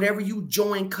 whatever you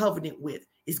join covenant with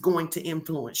is going to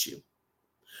influence you.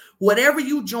 Whatever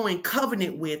you join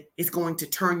covenant with is going to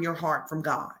turn your heart from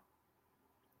God.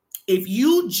 If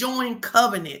you join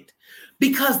covenant,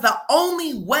 because the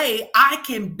only way I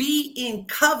can be in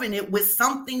covenant with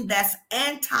something that's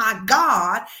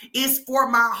anti-God is for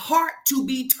my heart to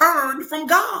be turned from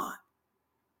God.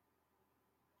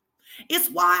 It's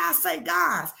why I say,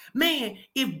 guys, man,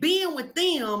 if being with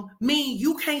them means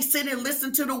you can't sit and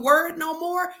listen to the word no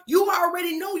more, you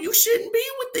already know you shouldn't be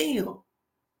with them.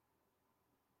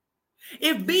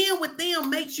 If being with them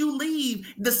makes you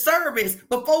leave the service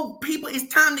before people,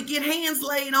 it's time to get hands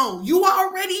laid on, you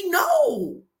already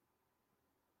know.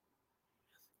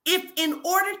 If in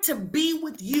order to be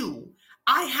with you,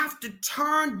 I have to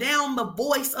turn down the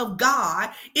voice of God,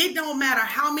 it don't matter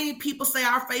how many people say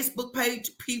our Facebook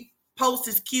page post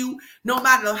is cute, no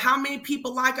matter how many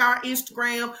people like our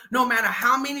Instagram, no matter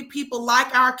how many people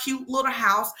like our cute little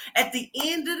house, at the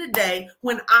end of the day,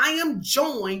 when I am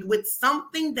joined with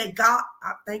something that God,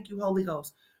 thank you, Holy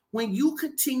Ghost, when you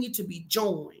continue to be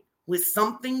joined with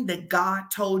something that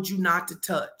God told you not to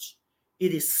touch,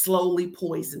 it is slowly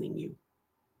poisoning you.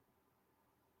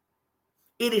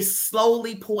 It is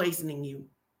slowly poisoning you.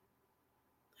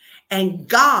 And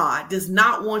God does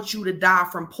not want you to die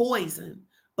from poison,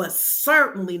 but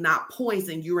certainly not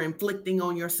poison you're inflicting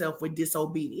on yourself with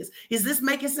disobedience. Is this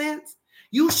making sense?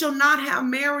 You shall not have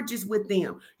marriages with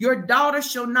them. You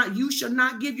shall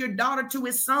not give your daughter to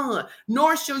his son,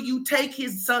 nor shall you take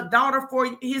his daughter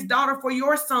for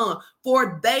your son,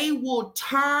 for they will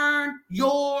turn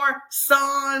your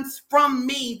sons from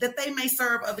me that they may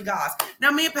serve other gods.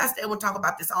 Now, me and Pastor Edwin talk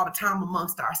about this all the time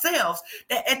amongst ourselves,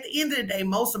 that at the end of the day,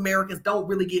 most Americans don't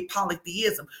really get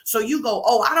polytheism. So you go,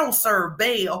 oh, I don't serve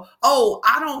Baal. Oh,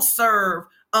 I don't serve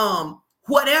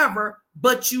whatever.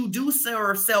 But you do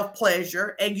serve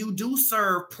self-pleasure and you do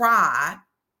serve pride.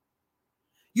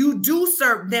 You do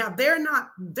serve. Now, they're not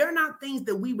things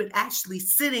that we would actually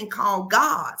sit and call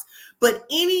gods. But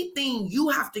anything you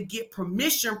have to get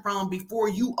permission from before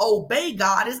you obey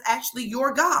God is actually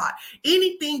your God.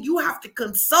 Anything you have to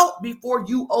consult before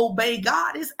you obey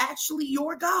God is actually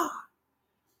your God.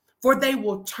 For they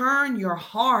will turn your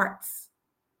hearts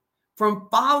from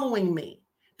following me.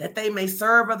 that they may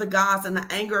serve other gods, and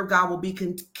the anger of God will be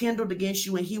kindled against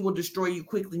you, and he will destroy you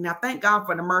quickly. Now, thank God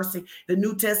for the mercy, the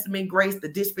New Testament grace, the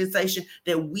dispensation,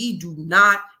 that we do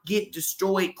not get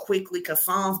destroyed quickly, because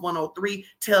Psalms 103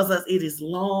 tells us it is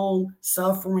long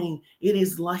suffering. He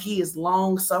is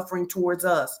long suffering towards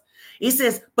us. It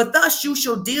says, but thus you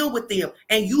shall deal with them,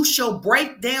 and you shall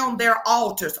break down their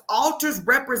altars. Altars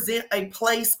represent a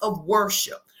place of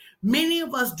worship. Many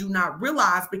of us do not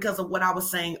realize, because of what I was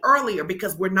saying earlier,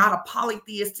 because we're not a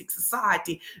polytheistic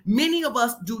society, many of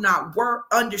us do not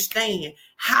understand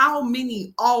how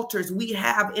many altars we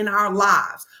have in our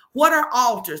lives. What are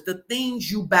altars? The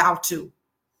things you bow to,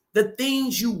 the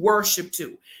things you worship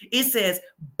to. It says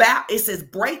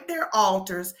break their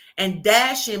altars and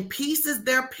dash in pieces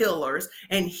their pillars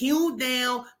and hew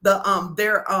down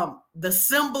the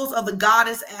symbols of the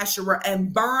goddess Asherah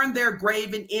and burn their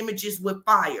graven images with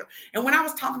fire. And when I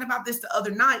was talking about this the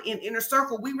other night in Inner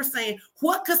Circle, we were saying,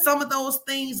 what could some of those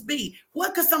things be?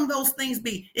 What could some of those things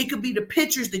be? It could be the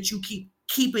pictures that you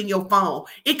keep in your phone.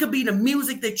 It could be the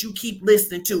music that you keep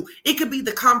listening to. It could be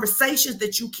the conversations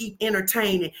that you keep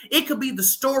entertaining. It could be the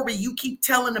story you keep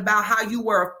telling about how you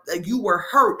were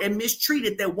hurt and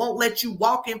mistreated that won't let you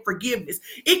walk in forgiveness.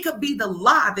 It could be the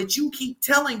lie that you keep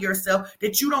telling yourself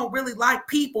that you don't really like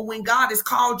people when God has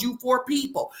called you for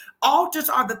people. Altars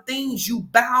are the things you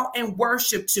bow and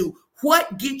worship to.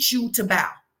 What gets you to bow?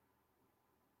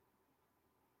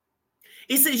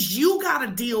 It says you got to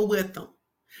deal with them.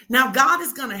 Now, God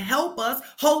is going to help us.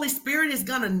 Holy Spirit is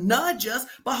going to nudge us,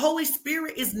 but Holy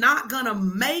Spirit is not going to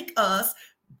make us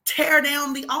tear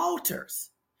down the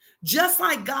altars. Just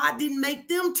like God didn't make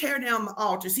them tear down the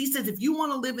altars. He says, if you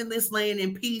want to live in this land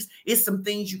in peace, it's some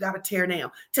things you got to tear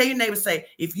down. Tell your neighbor, say,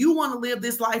 if you want to live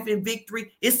this life in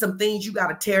victory, it's some things you got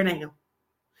to tear down.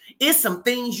 It's some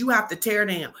things you have to tear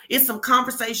down. It's some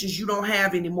conversations you don't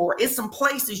have anymore. It's some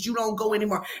places you don't go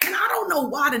anymore. And I don't know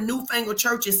why the newfangled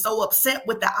church is so upset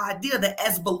with the idea that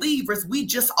as believers, we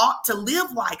just ought to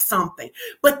live like something.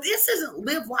 But this isn't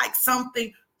live like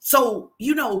something. So,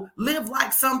 live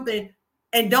like something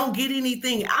and don't get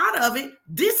anything out of it.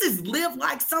 This is live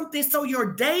like something so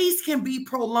your days can be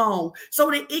prolonged,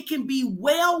 so that it can be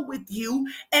well with you,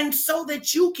 and so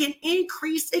that you can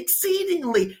increase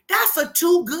exceedingly. That's a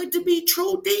too good to be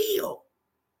true deal.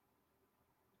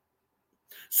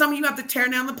 Some of you have to tear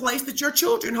down the place that your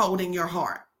children hold in your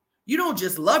heart. You don't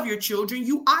just love your children,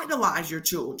 you idolize your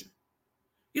children.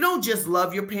 You don't just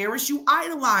love your parents, you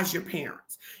idolize your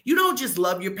parents. You don't just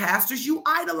love your pastors, you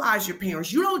idolize your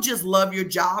parents. You don't just love your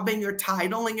job and your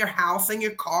title and your house and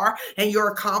your car and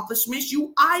your accomplishments,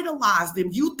 you idolize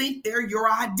them. You think they're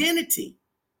your identity.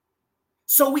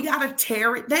 So we got to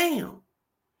tear it down.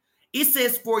 It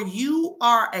says, for you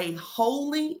are a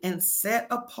holy and set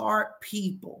apart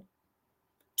people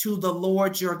to the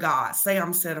Lord your God. Say,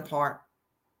 I'm set apart.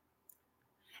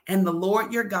 And the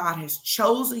Lord your God has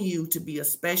chosen you to be a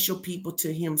special people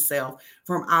to himself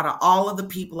from out of all of the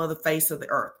people of the face of the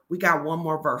earth. We got one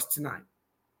more verse tonight.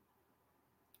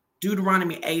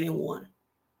 Deuteronomy 8:1.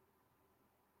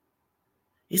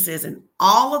 It says, in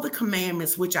all of the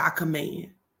commandments which I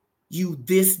command you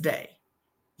this day,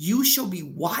 you shall be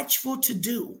watchful to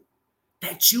do,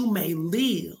 that you may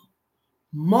live,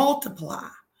 multiply,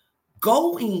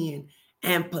 go in,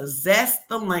 and possess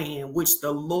the land which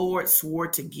the Lord swore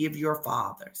to give your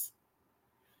fathers.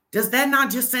 Does that not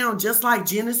just sound just like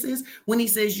Genesis when he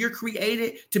says you're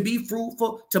created to be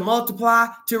fruitful, to multiply,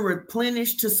 to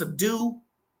replenish, to subdue,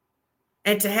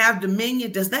 and to have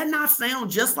dominion? Does that not sound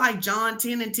just like John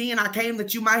 10:10? I came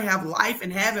that you might have life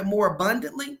and have it more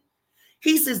abundantly.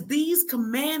 He says these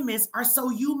commandments are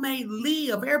so you may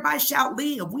live. Everybody shout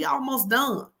live. We almost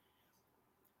done.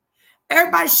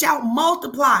 Everybody shout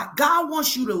multiply. God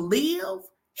wants you to live.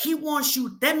 He wants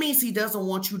you. That means he doesn't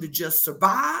want you to just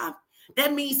survive.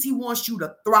 That means he wants you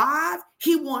to thrive.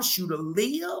 He wants you to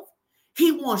live.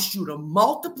 He wants you to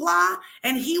multiply.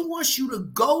 And he wants you to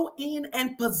go in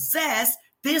and possess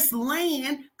this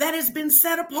land that has been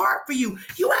set apart for you.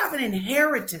 You have an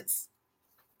inheritance.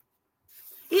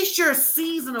 It's your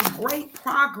season of great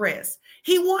progress.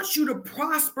 He wants you to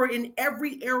prosper in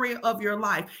every area of your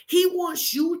life. He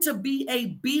wants you to be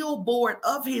a billboard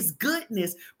of his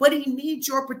goodness, but he needs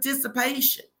your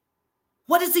participation.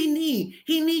 What does he need?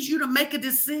 He needs you to make a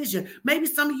decision. Maybe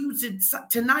some of you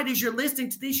tonight, as you're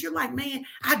listening to this, you're like, man,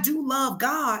 I do love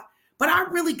God, but I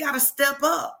really got to step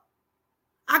up.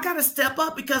 I got to step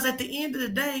up because at the end of the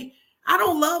day, I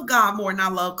don't love God more than I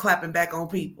love clapping back on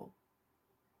people.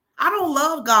 I don't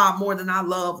love God more than I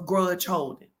love grudge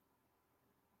holding.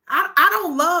 I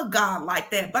don't love God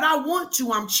like that, but I want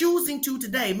to. I'm choosing to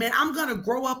today. Man, I'm going to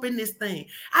grow up in this thing.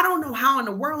 I don't know how in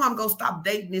the world I'm going to stop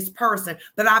dating this person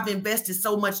that I've invested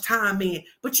so much time in.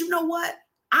 But you know what?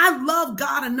 I love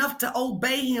God enough to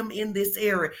obey him in this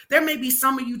area. There may be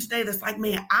some of you today that's like,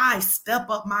 man, I step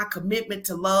up my commitment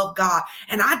to love God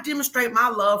and I demonstrate my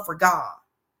love for God.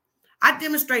 I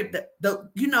demonstrate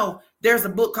there's a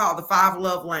book called The 5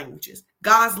 Love Languages.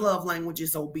 God's love language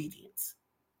is obedience.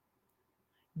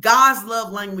 God's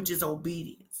love language is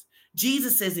obedience.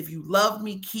 Jesus says, if you love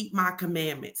me, keep my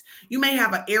commandments. You may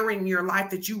have an area in your life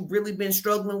that you've really been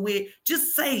struggling with.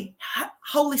 Just say,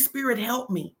 Holy Spirit, help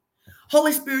me.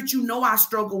 Holy Spirit, you know I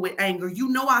struggle with anger. You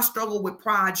know I struggle with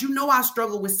pride. You know I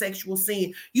struggle with sexual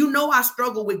sin. You know I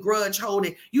struggle with grudge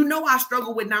holding. You know I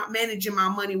struggle with not managing my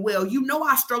money well. You know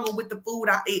I struggle with the food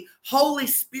I eat. Holy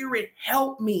Spirit,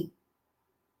 help me.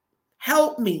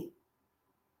 Help me.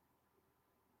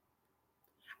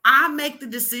 I make the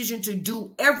decision to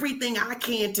do everything I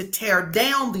can to tear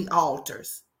down the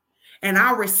altars. And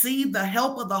I receive the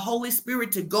help of the Holy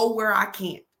Spirit to go where I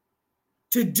can't,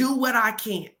 to do what I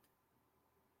can't.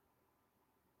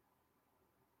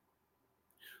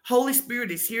 Holy Spirit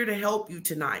is here to help you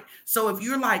tonight. So if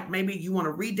you're like, maybe you want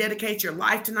to rededicate your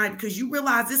life tonight because you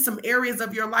realize there's some areas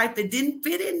of your life that didn't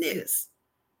fit in this.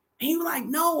 And you're like,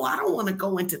 no, I don't want to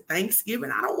go into Thanksgiving.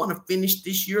 I don't want to finish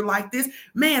this year like this.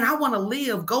 Man, I want to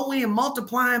live, go in,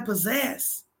 multiply, and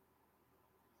possess.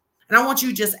 And I want you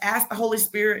to just ask the Holy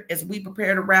Spirit as we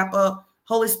prepare to wrap up,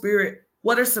 Holy Spirit,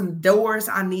 what are some doors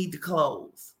I need to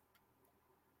close?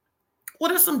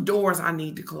 What are some doors I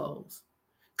need to close?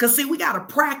 Because see, we got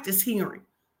to practice hearing.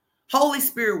 Holy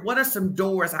Spirit, what are some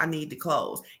doors I need to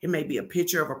close? It may be a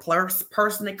picture of a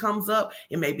person that comes up.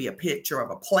 It may be a picture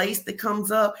of a place that comes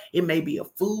up. It may be a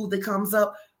food that comes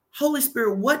up. Holy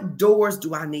Spirit, what doors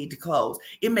do I need to close?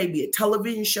 It may be a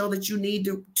television show that you need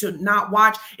to not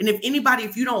watch. And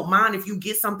if you don't mind, if you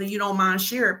get something you don't mind,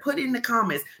 share it. Put it in the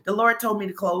comments. The Lord told me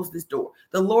to close this door.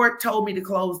 The Lord told me to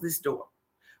close this door.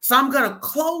 So I'm going to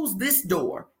close this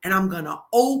door and I'm going to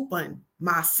open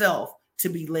myself to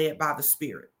be led by the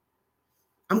Spirit.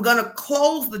 I'm going to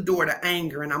close the door to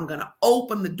anger and I'm going to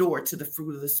open the door to the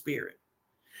fruit of the Spirit.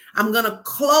 I'm going to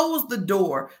close the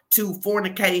door to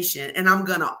fornication and I'm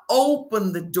going to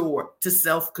open the door to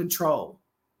self-control,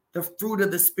 the fruit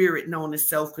of the Spirit known as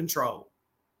self-control.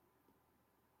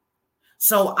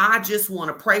 So I just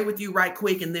want to pray with you right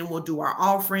quick and then we'll do our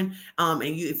offering.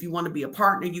 If you want to be a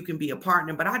partner, you can be a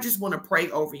partner. But I just want to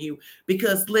pray over you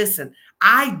because listen,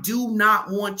 I do not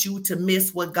want you to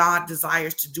miss what God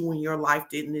desires to do in your life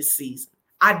in this season.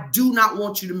 I do not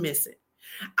want you to miss it.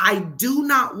 I do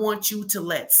not want you to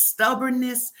let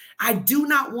stubbornness. I do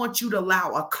not want you to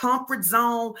allow a comfort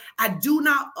zone. I do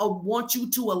not want you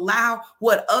to allow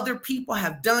what other people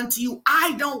have done to you.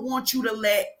 I don't want you to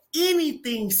let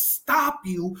anything stop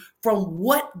you from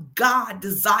what God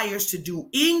desires to do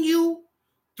in you,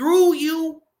 through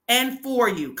you, and for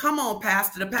you. Come on,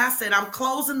 Pastor. The pastor said, I'm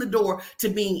closing the door to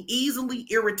being easily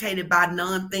irritated by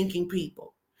non-thinking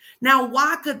people. Now,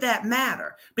 why could that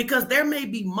matter? Because there may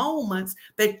be moments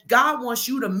that God wants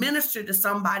you to minister to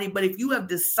somebody, but if you have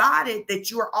decided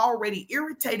that you're already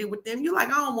irritated with them, you're like,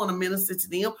 I don't want to minister to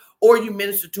them, or you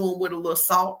minister to them with a little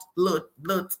salt,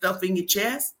 little stuff in your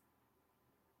chest.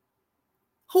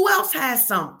 Who else has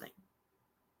something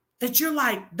that you're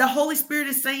like, the Holy Spirit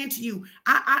is saying to you,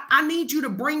 I need you to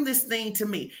bring this thing to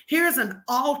me. Here's an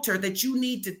altar that you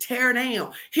need to tear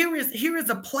down. Here is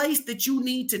a place that you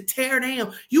need to tear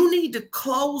down. You need to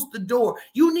close the door.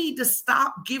 You need to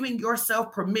stop giving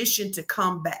yourself permission to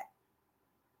come back.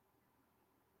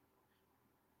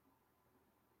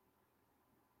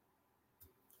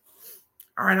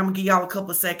 All right, I'm going to give y'all a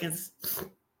couple of seconds.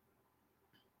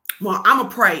 Well, I'm going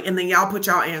to pray and then y'all put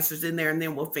y'all answers in there and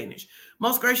then we'll finish.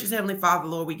 Most gracious Heavenly Father,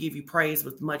 Lord, we give you praise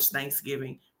with much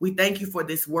thanksgiving. We thank you for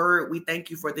this word. We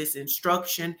thank you for this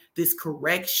instruction, this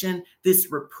correction,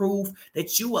 this reproof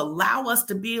that you allow us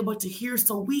to be able to hear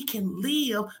so we can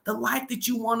live the life that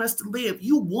you want us to live.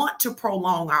 You want to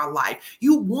prolong our life.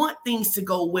 You want things to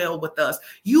go well with us.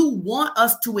 You want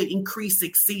us to increase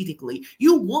exceedingly.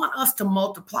 You want us to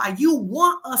multiply. You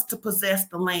want us to possess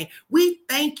the land. We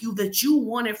thank you that you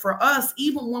want it for us,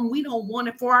 even when we don't want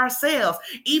it for ourselves,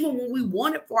 even when we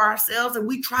want it for ourselves and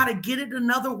we try to get it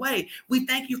another way. We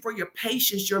thank you for your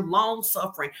patience, your long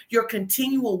suffering, your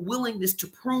continual willingness to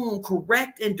prune,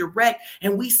 correct, and direct.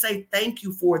 And we say thank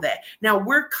you for that. Now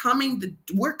we're coming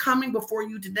before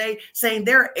you today saying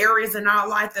there are areas in our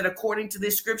life that according to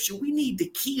this scripture, we need to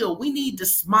kill, we need to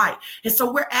smite. And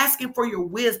so we're asking for your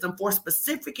wisdom, for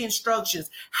specific instructions.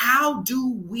 How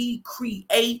do we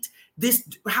create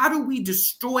How do we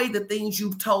destroy the things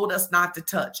you've told us not to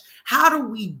touch? How do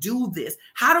we do this?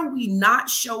 How do we not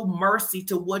show mercy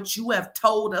to what you have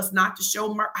told us not to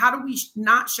show? How do we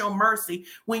not show mercy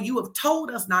when you have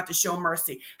told us not to show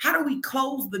mercy? How do we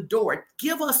close the door?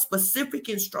 Give us specific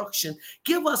instruction.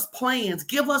 Give us plans.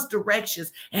 Give us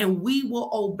directions, and we will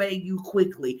obey you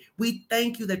quickly. We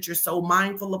thank you that you're so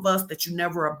mindful of us, that you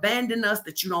never abandon us,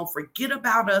 that you don't forget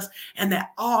about us, and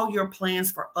that all your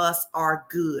plans for us are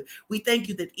good. We thank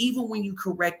you that even when you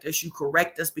correct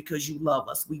us because you love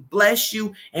us. We bless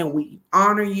you and we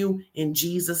honor you in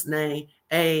Jesus' name.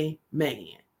 Amen.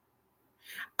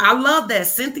 I love that.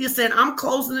 Cynthia said, I'm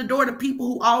closing the door to people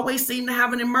who always seem to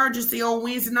have an emergency on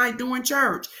Wednesday night during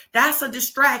church. That's a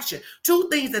distraction. Two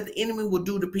things that the enemy will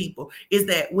do to people is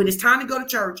that when it's time to go to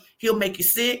church, he'll make you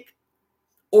sick,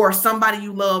 or somebody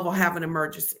you love will have an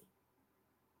emergency.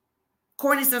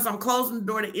 Courtney says, I'm closing the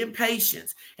door to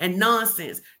impatience and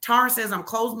nonsense. Tara says, I'm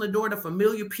closing the door to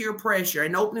familiar peer pressure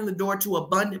and opening the door to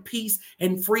abundant peace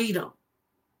and freedom.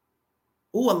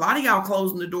 Ooh, a lot of y'all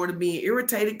closing the door to being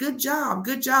irritated. Good job.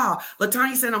 Good job.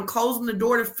 LaTanya said, I'm closing the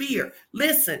door to fear.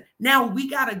 Listen, now we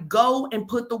got to go and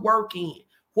put the work in.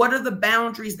 What are the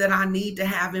boundaries that I need to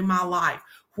have in my life?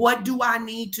 What do I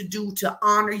need to do to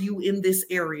honor you in this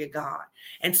area, God?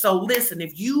 And so listen,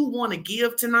 if you want to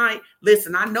give tonight,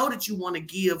 listen, I know that you want to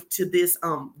give to this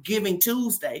Giving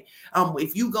Tuesday.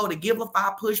 If you go to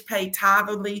Givelify, Pushpay,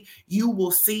 Titherly, you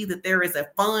will see that there is a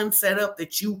fund set up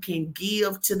that you can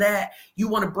give to that. You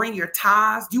want to bring your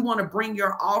tithes, you want to bring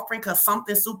your offering, because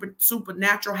something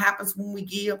supernatural happens when we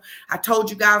give. I told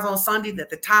you guys on Sunday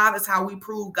that the tithe is how we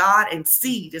prove God, and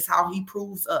seed is how he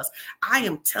proves us. I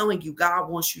am telling you, God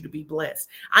wants you to be blessed.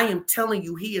 I am telling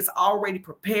you, he is already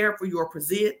prepared for your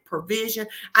provision.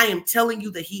 I am telling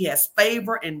you that he has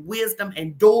favor and wisdom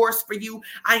and doors for you.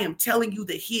 I am telling you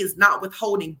that he is not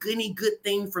withholding any good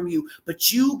thing from you,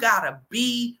 but you got to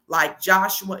be like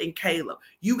Joshua and Caleb.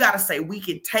 You got to say, we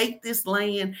can take this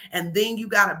land, and then you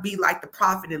got to be like the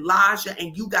prophet Elijah,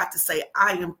 and you got to say,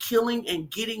 I am killing and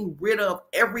getting rid of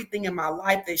everything in my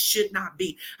life that should not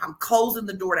be. I'm closing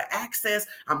the door to access.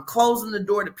 I'm closing the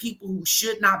door to people who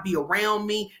should not be around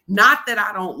me. Not that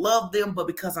I don't love them, but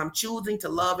because I'm choosing to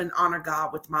love and honor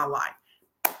God with my life.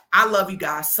 I love you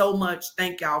guys so much.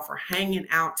 Thank y'all for hanging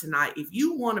out tonight. If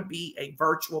you want to be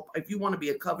if you want to be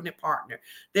a covenant partner,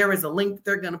 there is a link that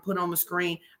they're going to put on the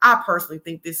screen. I personally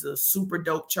think this is a super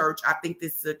dope church. I think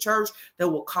this is a church that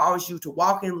will cause you to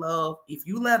walk in love. If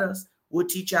you let us, we'll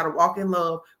teach you how to walk in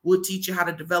love. We'll teach you how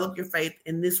to develop your faith,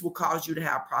 and this will cause you to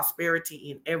have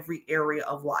prosperity in every area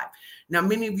of life. Now,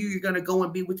 many of you, you're going to go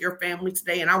and be with your family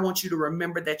today, and I want you to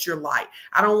remember that you're light.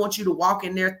 I don't want you to walk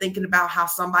in there thinking about how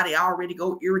somebody already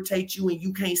go irritate you and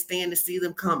you can't stand to see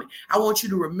them coming. I want you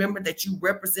to remember that you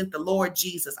represent the Lord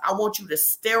Jesus. I want you to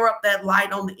stir up that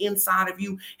light on the inside of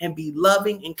you and be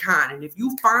loving and kind. And if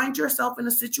you find yourself in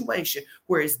a situation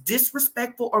where it's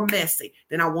disrespectful or messy,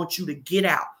 then I want you to get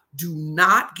out. Do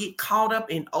not get caught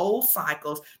up in old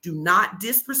cycles. Do not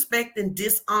disrespect and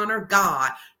dishonor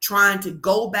God trying to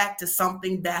go back to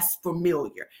something that's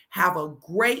familiar. Have a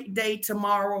great day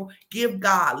tomorrow. Give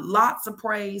God lots of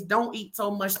praise. Don't eat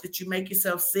so much that you make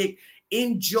yourself sick.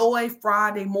 Enjoy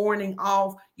Friday morning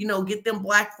off. Get them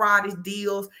Black Friday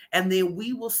deals. And then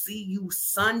we will see you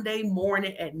Sunday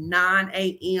morning at 9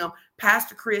 a.m.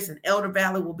 Pastor Chris and Elder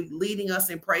Valley will be leading us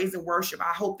in praise and worship.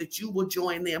 I hope that you will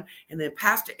join them. And then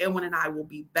Pastor Edwin and I will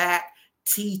be back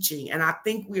teaching. And I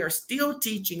think we are still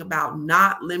teaching about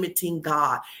not limiting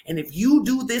God. And if you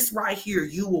do this right here,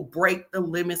 you will break the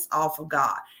limits off of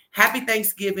God. Happy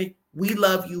Thanksgiving. We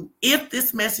love you. If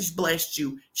this message blessed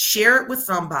you, share it with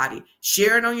somebody.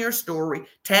 Share it on your story.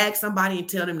 Tag somebody and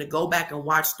tell them to go back and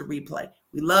watch the replay.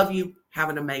 We love you. Have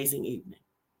an amazing evening.